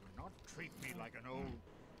 Do not treat me like an old...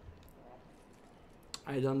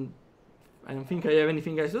 I don't think I have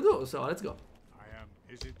anything else to do, so let's go. I am...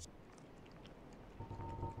 is it...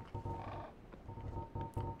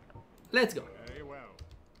 Let's go. Very well,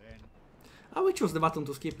 then... Oh, which was the button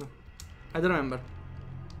to skip? I don't remember.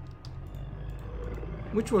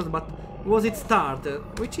 Which was the button? Was it start?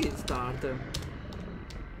 Which is start?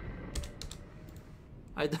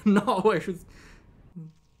 I don't know, I should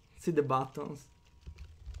see the buttons.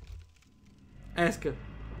 Ask.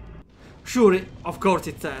 Sure, of course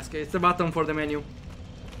it's ask. It's a button for the menu.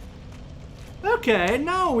 Okay,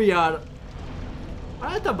 now we are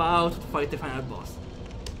right about to fight the final boss.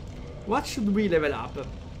 What should we level up?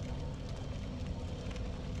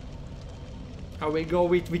 I will go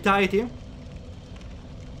with Vitality.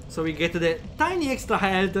 So we get the tiny extra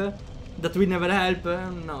health that will never help.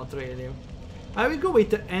 Not really. I will go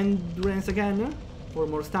with Endurance again for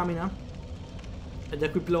more stamina and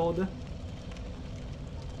equip load.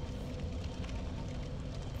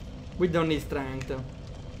 We don't need strength.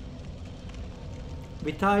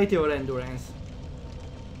 Vitality or Endurance?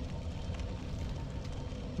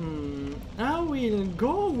 I will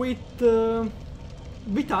go with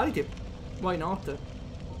Vitality. Why not?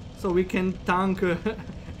 So we can tank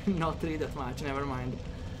not really that much, never mind.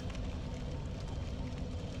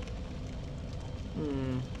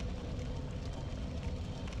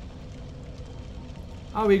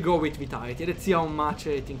 I will go with Vitality. Let's see how much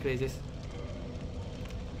it increases.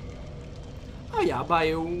 Oh yeah, by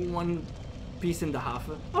 1.5 pieces.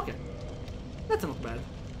 Okay. That's not bad.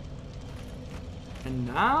 And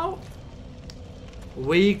now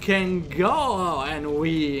we can go and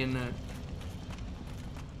win.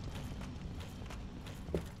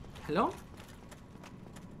 Hello?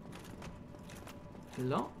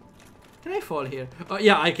 Hello? Can I fall here? Oh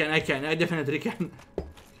yeah, I can. I definitely can.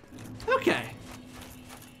 Okay.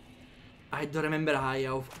 I don't remember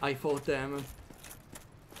how I fought them.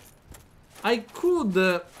 I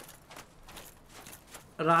could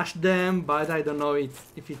rush them, but I don't know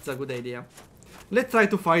if it's a good idea. Let's try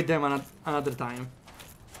to fight them another time.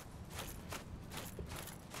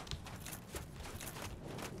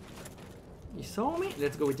 He saw me.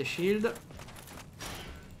 Let's go with the shield.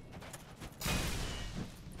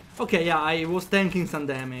 Okay, yeah, I was tanking some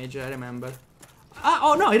damage, I remember.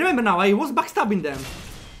 Oh no, I remember now. I was backstabbing them.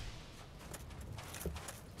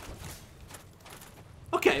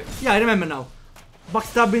 Okay, yeah, I remember now.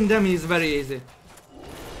 Backstabbing them is very easy.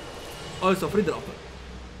 Also, free drop.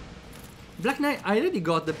 Black Knight, I already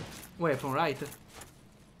got the weapon, right?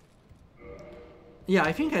 Yeah,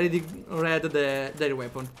 I think I already read their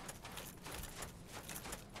weapon.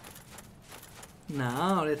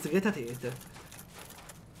 Now, let's get at it.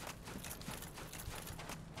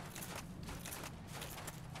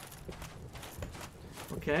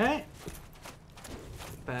 Okay.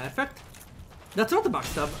 Perfect. That's not a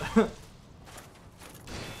backstab.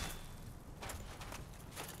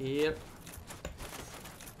 Here.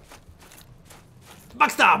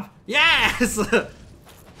 Backstab! Yes!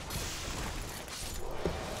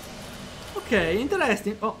 Okay,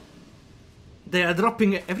 interesting. Oh. They are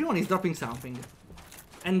dropping... Everyone is dropping something.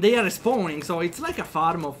 And they are respawning, so it's like a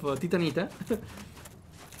farm of Titanite.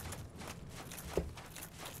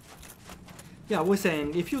 Yeah, I was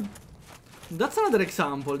saying, if you... That's another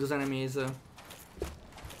example, those enemies.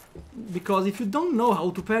 Because if you don't know how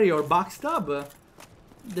to parry or backstab,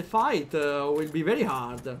 the fight will be very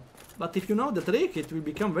hard. But if you know the trick, it will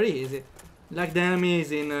become very easy. Like the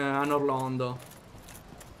enemies in Orlando.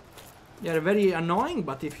 They are very annoying,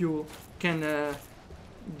 but if you can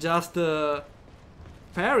just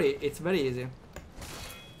parry, it's very easy.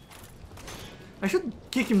 I should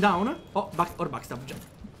kick him down. Oh, backstab.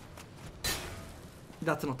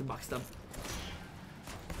 That's not a backstab.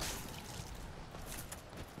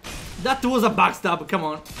 That was a backstab, come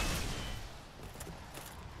on.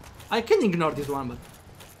 I can ignore this one, but...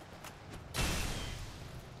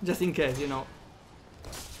 Just in case, you know.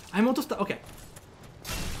 I'm out of stamina. Okay.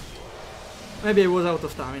 Maybe I was out of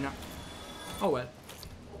stamina. Oh well.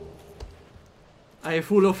 I have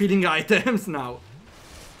full of healing items now.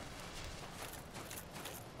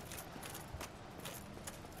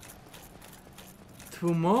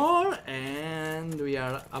 Two more, and we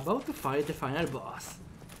are about to fight the final boss.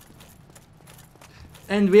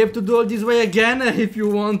 And we have to do it this way again if you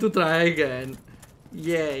want to try again.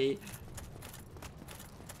 Yay.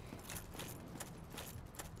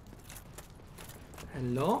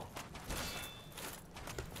 Hello.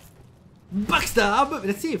 Backstab!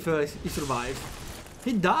 Let's see if he survives.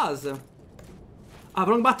 He does. Ah,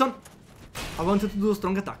 wrong button. I wanted to do a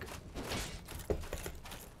strong attack.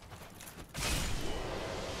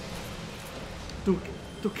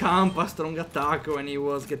 To camp a strong attack when he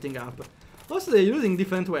was getting up. Also, they're using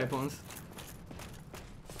different weapons.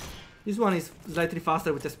 This one is slightly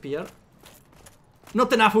faster with a spear.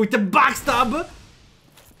 Not enough with a backstab!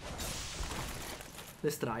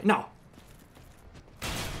 Let's try. No!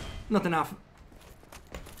 Not enough.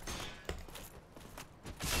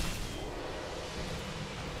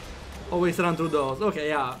 Always run through those. Okay,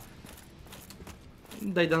 yeah.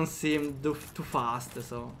 They don't seem too fast,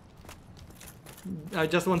 so... I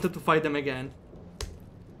just wanted to fight them again.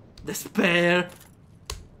 Despair!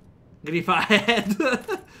 Griff ahead!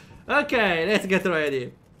 Okay, let's get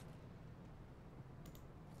ready.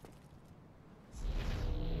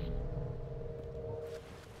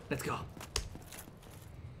 Let's go.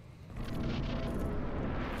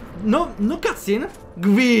 No cutscene.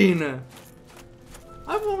 Green.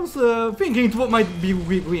 I was thinking it might be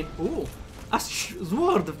green. Ooh, a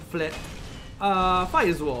sword,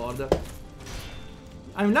 fire sword.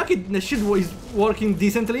 I'm lucky the shield is working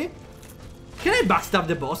decently. Can I backstab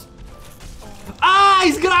the boss? Ah,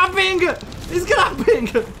 he's grabbing! He's grabbing!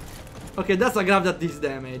 Okay, that's a grab that deals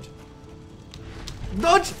damage.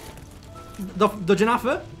 Dodge! Dodge enough?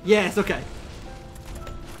 Yes, okay.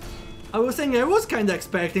 I was saying I was kinda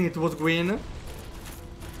expecting it was Gwyn.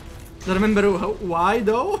 Don't remember why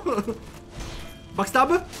though.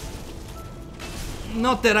 Backstab?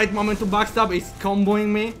 Not the right moment to backstab, it's comboing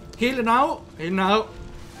me. Heal now, heal now.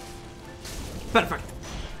 Perfect.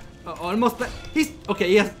 Almost. He's okay.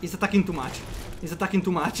 He's attacking too much. He's attacking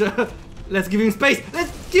too much. Let's give him space.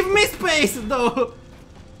 Let's give me space, though.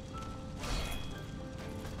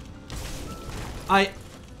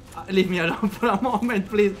 Leave me alone for a moment,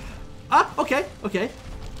 please. Ah, okay, okay.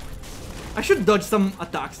 I should dodge some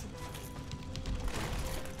attacks.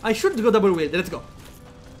 I should go double wield. Let's go.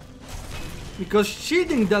 Because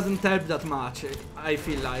shielding doesn't help that much, I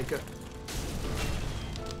feel like.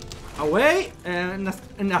 Away and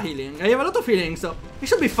a healing. I have a lot of healing, so it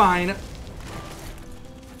should be fine.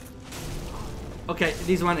 Okay,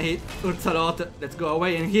 this one hurts a lot. Let's go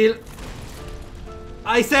away and heal.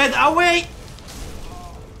 I said away!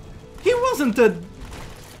 He wasn't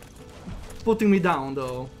putting me down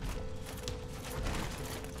though.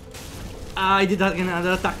 I did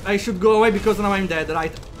another attack. I should go away because now I'm dead,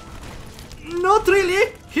 right? Not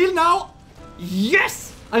really! Heal now!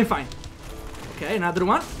 Yes! I'm fine. Okay, another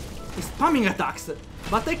one. He's spamming attacks,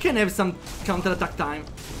 but I can have some counter attack time.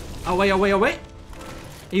 Away, away, away.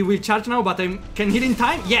 He will charge now, but I can heal in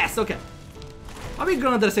time. Yes, okay. I will go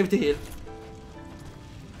another safety heal.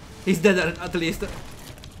 He's dead at least.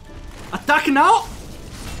 Attack now!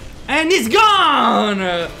 And he's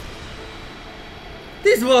gone!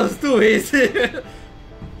 This was too easy.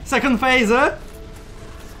 Second phase, eh?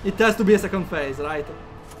 It has to be a second phase, right?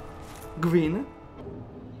 Green.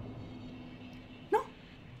 No.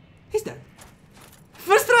 He's dead.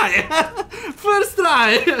 First try! First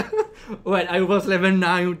try! Well, I was level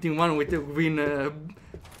 91 with green...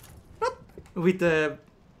 not with...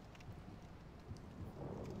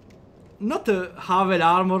 not Havel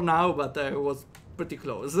armor now, but I was pretty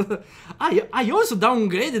close. I also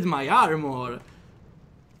downgraded my armor.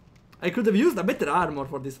 I could have used a better armor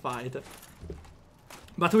for this fight.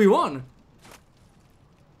 But we won.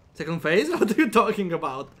 Second phase? What are you talking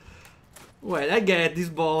about? Well, I get this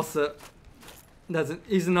boss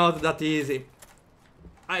is not that easy.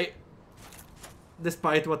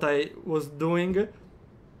 Despite what I was doing.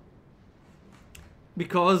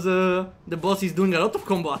 Because the boss is doing a lot of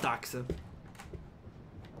combo attacks.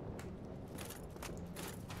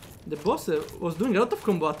 The boss was doing a lot of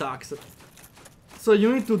combo attacks. So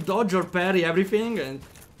you need to dodge or parry everything, and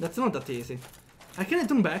that's not that easy. I can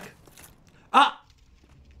turn back. Ah!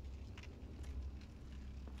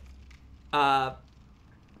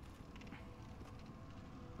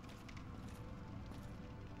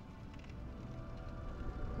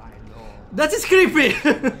 That is creepy!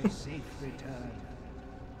 Safe return.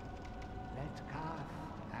 Let Karth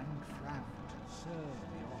and Fraft serve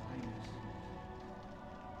your highness.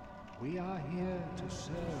 We are here to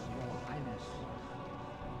serve your highness.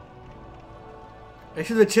 I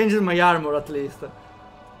should have changed my armor at least. Let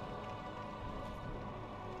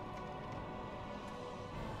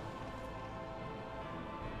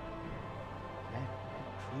the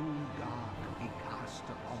true dark be cast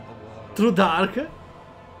upon the world. True dark?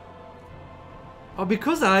 Oh,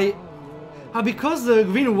 because because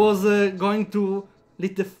Gwyn was going to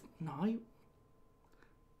lit the... No,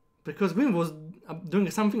 because Gwyn was doing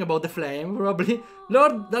something about the flame, probably.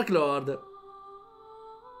 Dark Lord.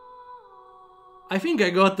 I think I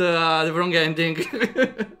got the wrong ending.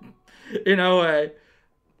 In a way.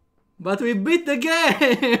 But we beat the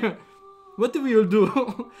game! What will you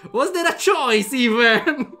do? Was there a choice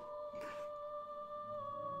even?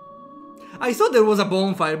 I saw there was a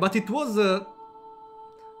bonfire, but it was...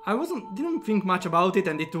 I didn't think much about it,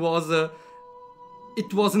 and it wasn't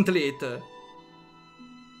lit.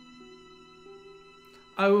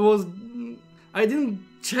 I didn't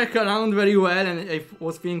check around very well, and I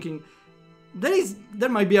was thinking there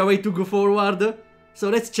might be a way to go forward. So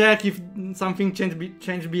let's check if something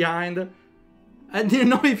changed behind. I didn't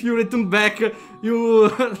know if you return back, you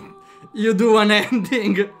do an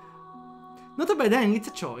ending. Not a bad ending, it's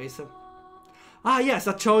a choice. Ah yes,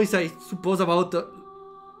 a choice I suppose about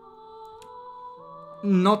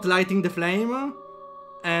not lighting the flame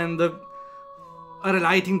and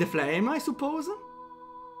relighting the flame, I suppose.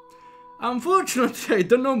 Unfortunately, I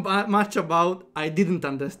don't know much about... I didn't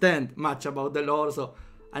understand much about the lore, so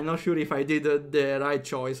I'm not sure if I did the right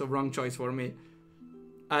choice or wrong choice for me.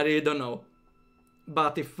 I really don't know.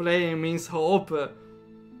 But if flame means hope...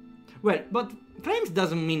 well, but flames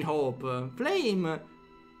doesn't mean hope. Flame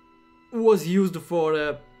was used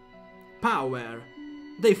for power.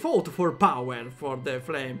 They fought for power for the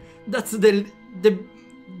flame. That's the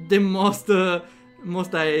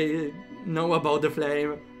most I know about the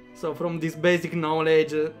flame. So from this basic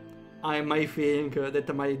knowledge, I might think that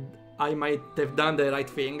I might have done the right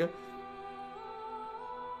thing.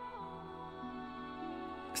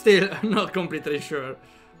 Still, not completely sure.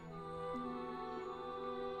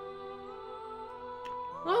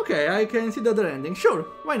 Okay, I can see the other ending. Sure,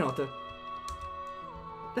 why not?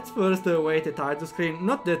 Let's first wait the title screen.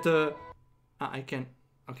 Not that... I can...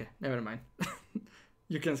 Okay, never mind.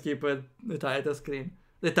 You can skip the title screen.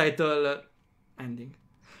 The title ending.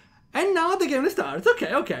 And now the game starts.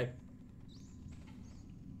 Okay, okay.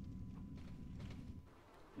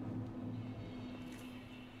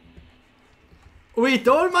 With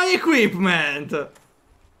all my equipment!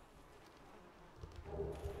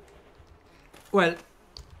 Well,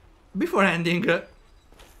 before ending,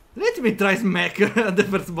 let me try smack the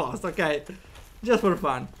first boss, okay? Just for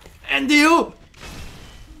fun. And you!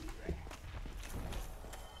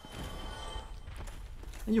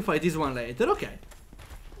 And you fight this one later, okay.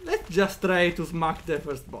 Let's just try to smack the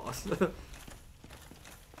first boss.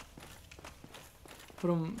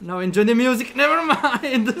 From now enjoy the music, never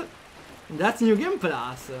mind! That's New Game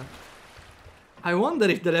Plus. I wonder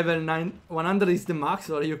if the level 100 is the max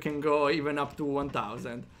or you can go even up to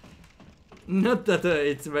 1000. Not that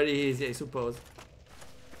it's very easy, I suppose.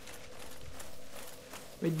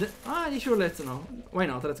 Sure, let's know. Why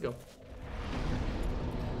not? Let's go.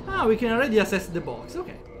 Ah, we can already assess the box.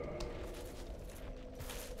 Okay.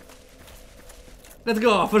 Let's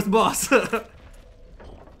go, first boss.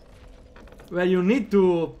 Well, you need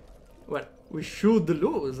to... Well, we should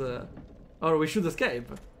lose. Or we should escape.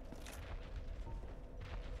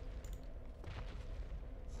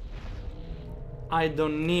 I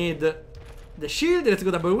don't need the shield. Let's go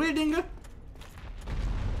double wielding.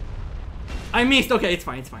 I missed. Okay, it's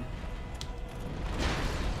fine, it's fine.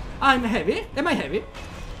 I'm heavy. Am I heavy?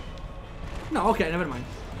 No, okay, never mind.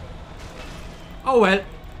 Oh well.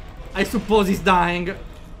 I suppose he's dying.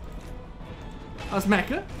 A smack.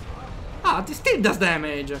 Ah, it still does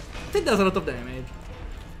damage. Still does a lot of damage.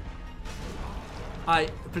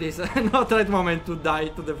 Please, not right moment to die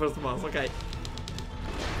to the first boss, okay.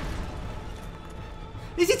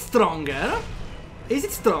 Is it stronger? Is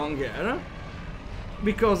it stronger?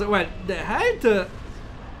 Because, well, the health...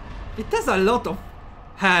 it has a lot of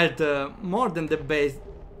health, more than the base...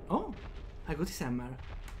 Oh, I got his hammer.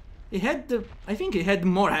 He had... I think he had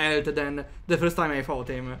more health than the first time I fought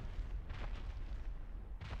him.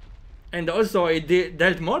 And also he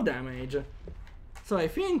dealt more damage. So I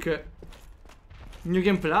think... New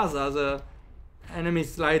Game Plus has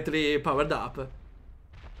enemies slightly powered up.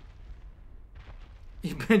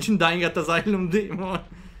 Imagine dying at Asylum Demon.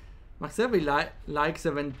 Max level like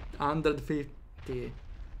 750.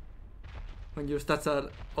 When your stats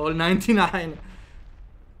are all 99.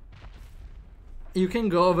 You can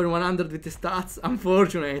go over 100 with the stats.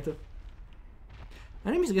 Unfortunate.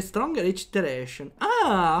 Enemies get stronger each iteration.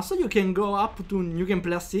 Ah, so you can go up to New Game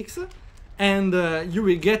Plus 6. And you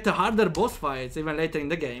will get harder boss fights even later in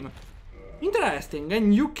the game. Interesting.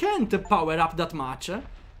 And you can't power up that much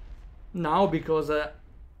now because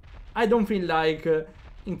I don't feel like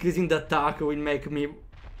increasing the attack will make me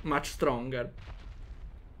much stronger.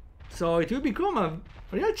 So it will become a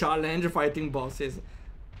real challenge fighting bosses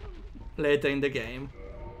later in the game.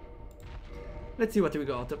 Let's see what we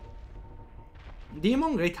got.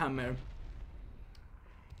 Demon Great Hammer.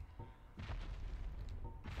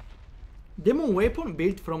 Demon weapon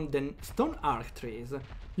built from the stone arc trees,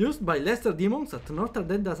 used by lesser demons at Notre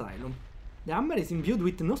Dame Asylum. The hammer is imbued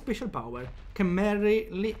with no special power, can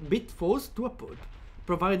merely beat foes to a pulp,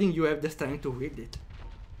 providing you have the strength to wield it.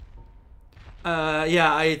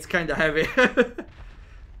 Yeah, it's kinda heavy.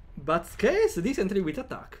 But scales decently with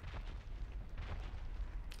attack.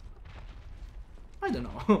 I don't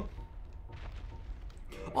know.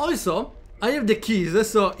 Also, I have the keys,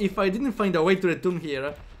 so if I didn't find a way to return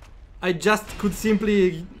here, I just could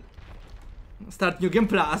simply start New Game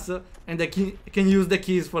Plus and I can use the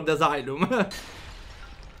keys for the asylum.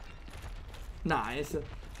 Nice.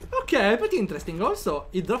 Okay, pretty interesting. Also,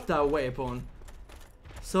 it dropped a weapon.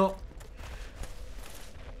 So...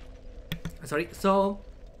 Sorry, so...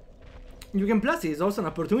 New Game Plus is also an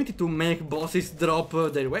opportunity to make bosses drop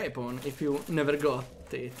their weapon if you never got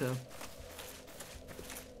it.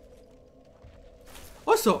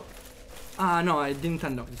 Also... Ah, no, I didn't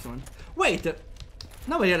unlock this one. Wait!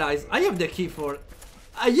 Now I realize I have the key for...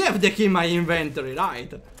 I have the key in my inventory,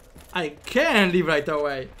 right? I can leave right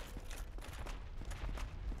away.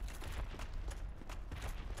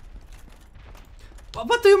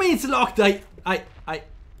 What do you mean it's locked? I'm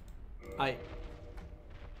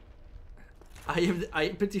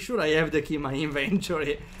pretty sure I have the key in my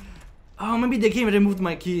inventory. Oh, maybe the game removed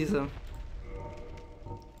my keys.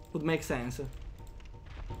 Would make sense.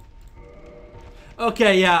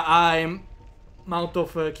 Okay, yeah, I'm out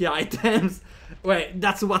of key items. Wait,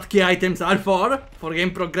 that's what key items are for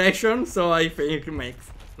game progression, so I think it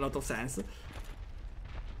makes a lot of sense.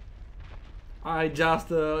 I just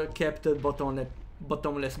kept a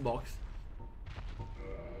bottomless box.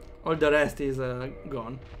 All the rest is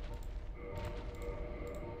gone.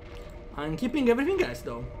 I'm keeping everything else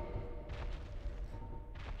though.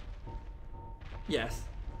 Yes.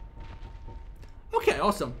 Okay,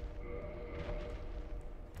 awesome.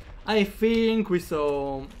 I think we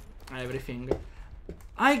saw everything.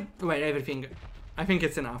 Wait, everything. I think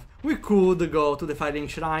it's enough. We could go to the fighting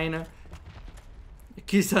shrine.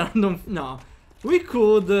 Kiss random. No. We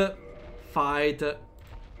could fight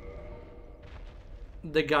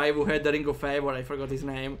the guy who had the Ring of Favor. I forgot his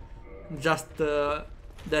name. Just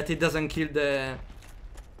that he doesn't kill the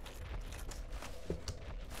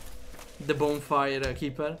bonfire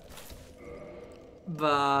keeper.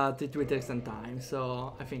 But it will take some time,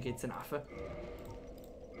 so I think it's enough.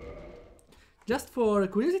 Just for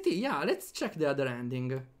curiosity, yeah, let's check the other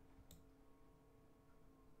ending.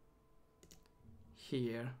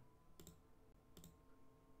 Here.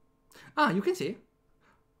 Ah, you can see.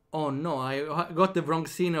 Oh no, I got the wrong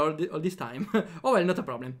scene all this time. Oh well, not a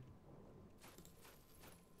problem.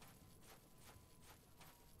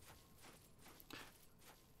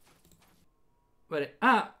 Wait,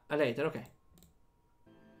 later, okay.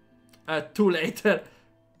 Too later.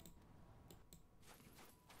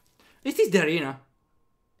 This is the arena.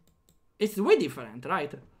 It's way different,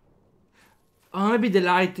 right? Oh, maybe the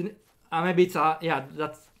light. Maybe it's yeah,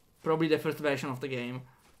 that's probably the first version of the game.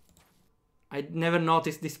 I never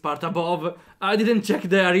noticed this part above. I didn't check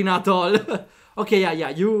the arena at all. Okay, yeah,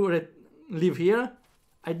 you live here.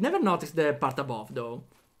 I never noticed the part above though.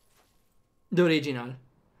 The original.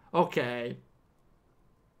 Okay.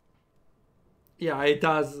 Yeah, it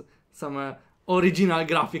has some original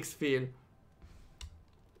graphics feel.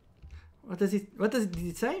 What does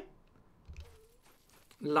it say?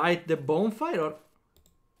 Light the bonfire or?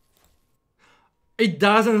 It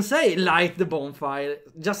doesn't say light the bonfire.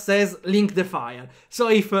 It just says link the fire. So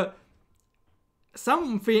if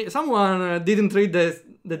someone didn't read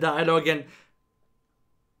the dialogue and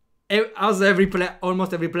as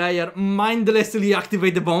almost every player mindlessly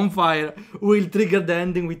activate the bonfire, will trigger the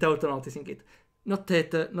ending without noticing it. Not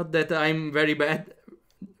that I'm very bad.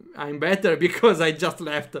 I'm better because I just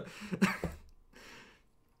left.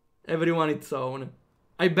 Everyone its own.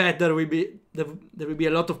 I bet there will be a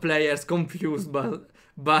lot of players confused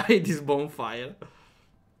by this bonfire.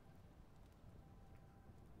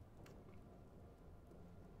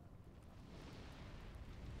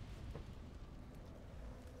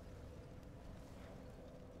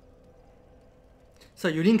 So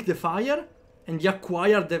you link the fire and you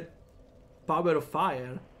acquire the power of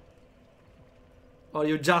fire. Or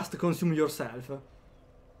you just consume yourself.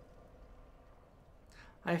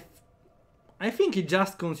 I think he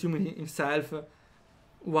just consumes himself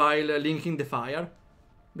while linking the fire.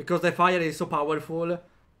 Because the fire is so powerful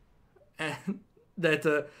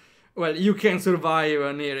that, well, you can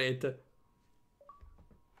survive near it.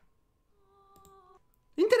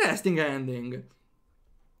 Interesting ending.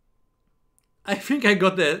 I think I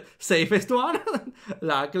got the safest one,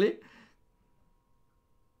 luckily.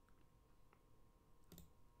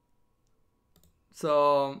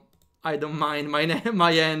 So I don't mind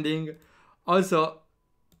my ending. Also,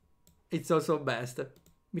 it's also best.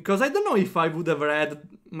 Because I don't know if I would have read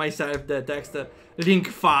myself the text link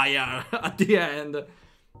fire at the end.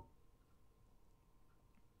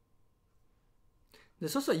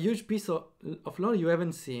 There's also a huge piece of lore you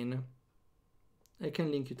haven't seen. I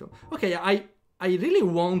can link you to. Okay, I really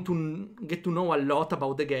want to get to know a lot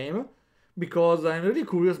about the game. Because I'm really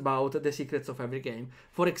curious about the secrets of every game.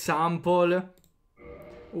 For example,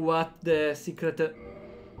 what the secret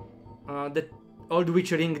the Old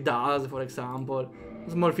Witch Ring does, for example.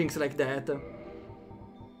 Small things like that.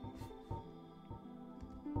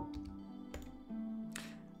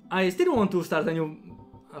 I still want to start a new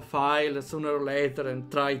file sooner or later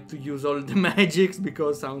and try to use all the magics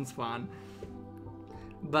because it sounds fun.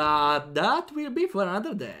 But that will be for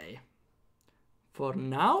another day. For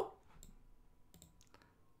now,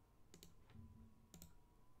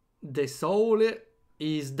 the soul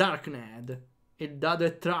is darkened. Il dado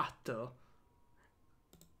è tratto.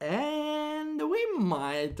 And we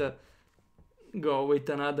might go with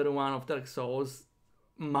another one of Dark Souls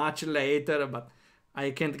much later, but I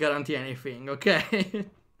can't guarantee anything, okay?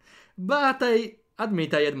 But I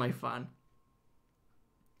admit I had my fun.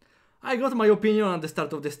 I got my opinion at the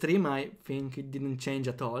start of the stream. I think it didn't change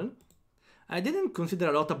at all. I didn't consider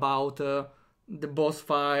a lot about the boss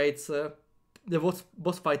fights, the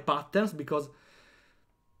boss fight patterns, because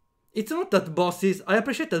it's not that bosses. I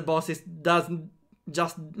appreciate that bosses don't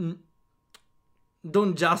just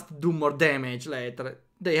do more damage later.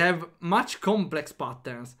 They have much complex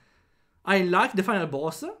patterns. I like the final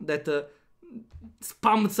boss that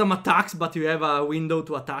spammed some attacks, but you have a window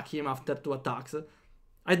to attack him after 2 attacks.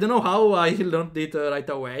 I don't know how I learned it right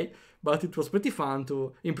away, but it was pretty fun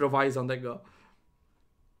to improvise on the go.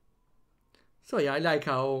 So yeah, I like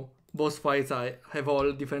how boss fights have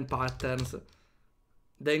all different patterns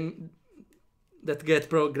then that get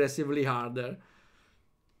progressively harder.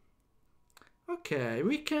 Okay,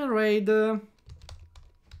 we can raid...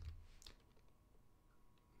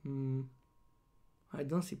 I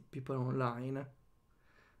don't see people online.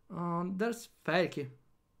 There's Falky.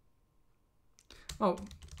 Oh,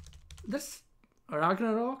 there's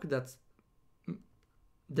Ragnarok that's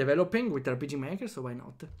developing with RPG Maker, so why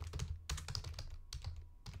not?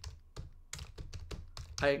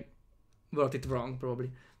 I wrote it wrong,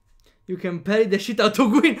 probably. You can parry the shit out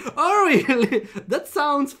of Gwyn. Oh, really? That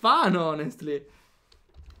sounds fun, honestly.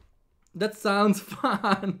 That sounds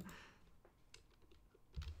fun.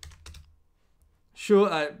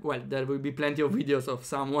 Sure, well, there will be plenty of videos of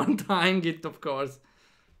someone trying it, of course.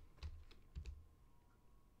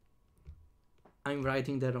 I'm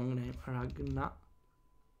writing the wrong name. Ragnarok.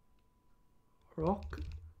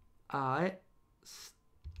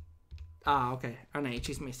 Okay. An H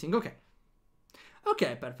is missing. Okay.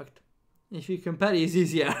 Okay, perfect. If you can parry, it's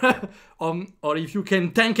easier. Or if you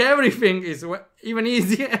can tank everything, it's even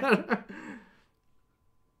easier.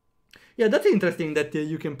 Yeah, that's interesting that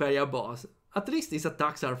you can parry a boss. At least his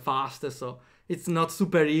attacks are fast, so it's not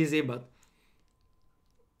super easy, but...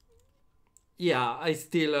 Yeah, I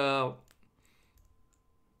still...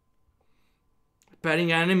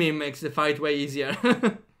 Parrying an enemy makes the fight way easier.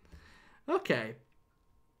 Okay.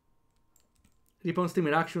 Respawn stream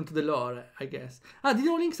reaction to the lore, I guess. Did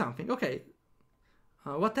you link something? Okay.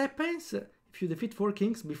 What happens if you defeat 4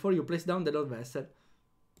 kings before you place down the Lord Vessel?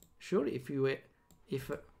 Sure, if the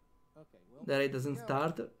raid doesn't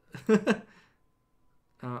start.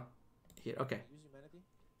 Here, okay.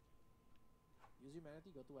 Use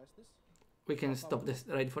humanity, go to Estes. We can stop this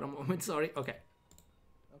raid for a moment, sorry. Okay.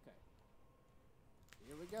 Okay.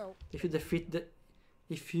 Here we go. If you defeat the...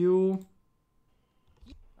 If you...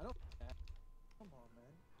 I don't... Come on,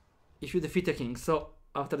 man. If you defeat a king, so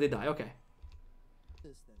after they die, okay.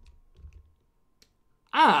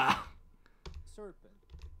 Ah! Serpent.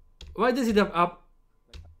 Why does it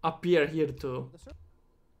appear here too?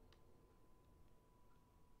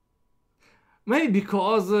 Maybe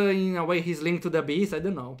because in a way he's linked to the abyss, I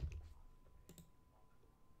don't know.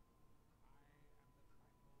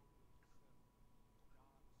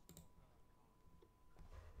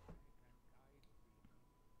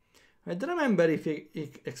 I don't remember if he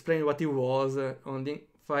explained what he was on the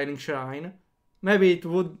Firing Shrine. Maybe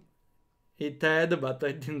it had, but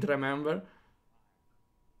I didn't remember.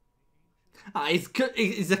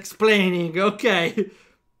 It's explaining, okay.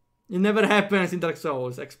 It never happens in Dark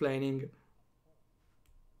Souls, explaining.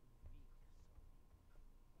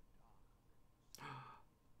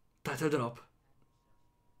 Title drop.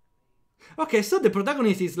 Okay, so the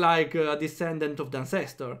protagonist is like a descendant of the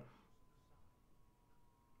ancestor.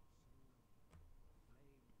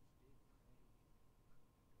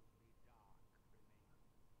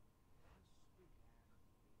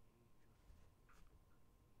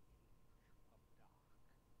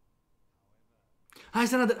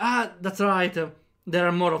 It's another... that's right. There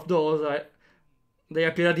are more of those. They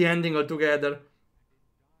appear at the ending altogether.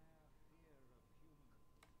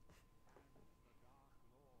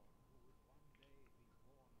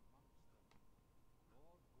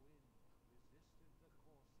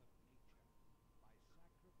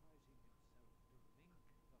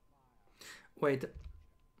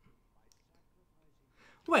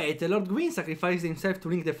 Wait, Lord Gwyn sacrificed himself to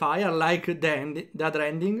link the fire like the other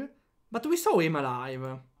ending? But we saw him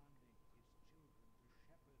alive.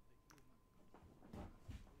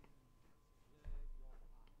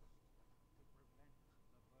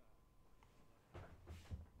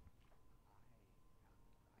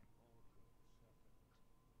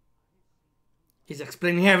 He's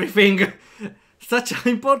explaining everything. Such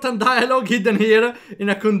an important dialogue hidden here in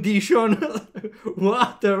a condition.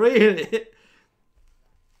 What, really?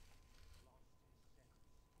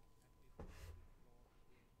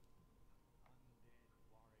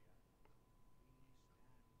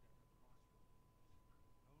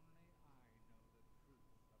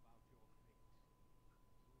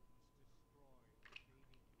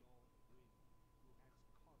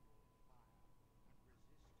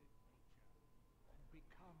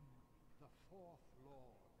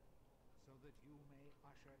 that you may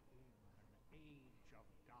usher in an age of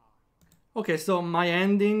dark. Okay, so my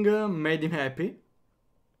ending made him happy.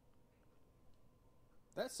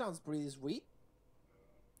 That sounds pretty sweet.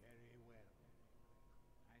 Very well.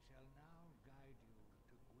 I shall now guide you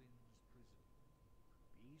to Gwyn's prison.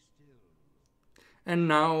 Be still. And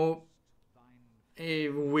now Find he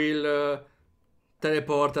will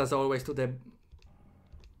teleport as always to the...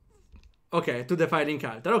 Okay, to the firing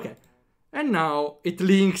character, okay. And now it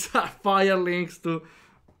links, fire links to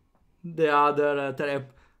the other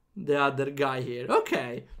the other guy here.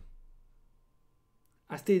 Okay.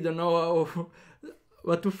 I still don't know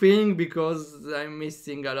what to think because I'm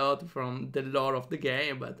missing a lot from the lore of the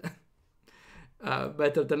game, but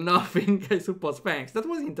better than nothing, I suppose. Thanks, that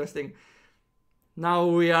was interesting. Now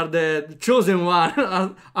we are the chosen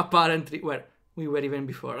one, apparently. Well, we were even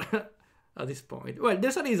before at this point. Well,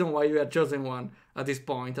 there's a reason why we are chosen one at this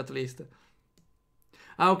point, at least.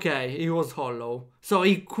 Okay, he was hollow. So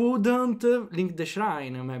he couldn't link the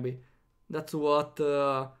shrine, maybe. That's what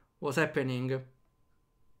was happening.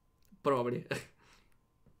 Probably.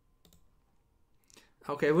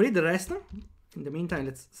 Okay, we read the rest. In the meantime,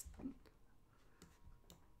 let's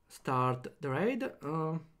start the raid.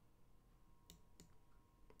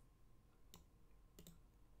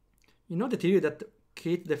 You know the theory that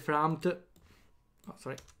Kate the Frampt... Oh,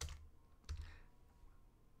 sorry.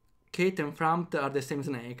 Kate and Frampt are the same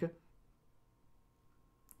snake.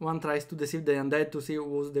 One tries to deceive the undead to see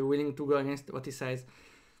who's the willing to go against what he says.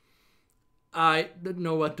 I don't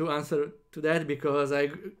know what to answer to that because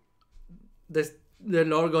the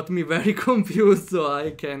lore got me very confused, so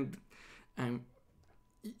I can't...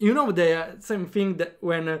 you know the same thing that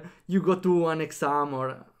when you go to an exam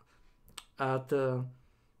or at...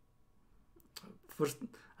 first,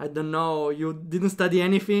 I don't know, you didn't study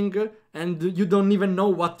anything and you don't even know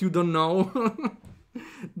what you don't know.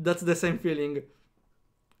 That's the same feeling.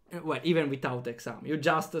 Well, even without exam. You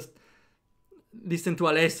just listen to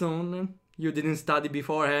a lesson you didn't study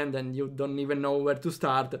beforehand and you don't even know where to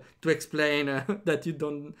start to explain that you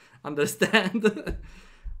don't understand.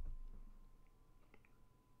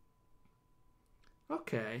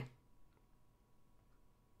 Okay.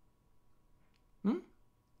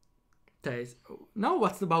 Taste. Now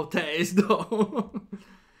what's about taste though?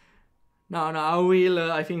 No, I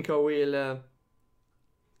will, I think I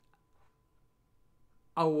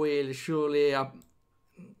will surely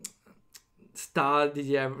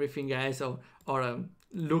study everything else or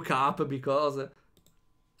look up because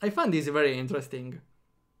I find this very interesting.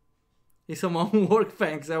 It's some homework,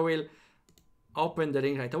 thanks. I will open the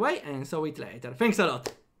link right away and saw it later. Thanks a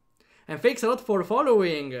lot. And thanks a lot for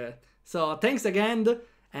following. So thanks again.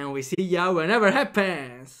 And we see ya whenever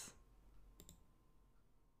happens.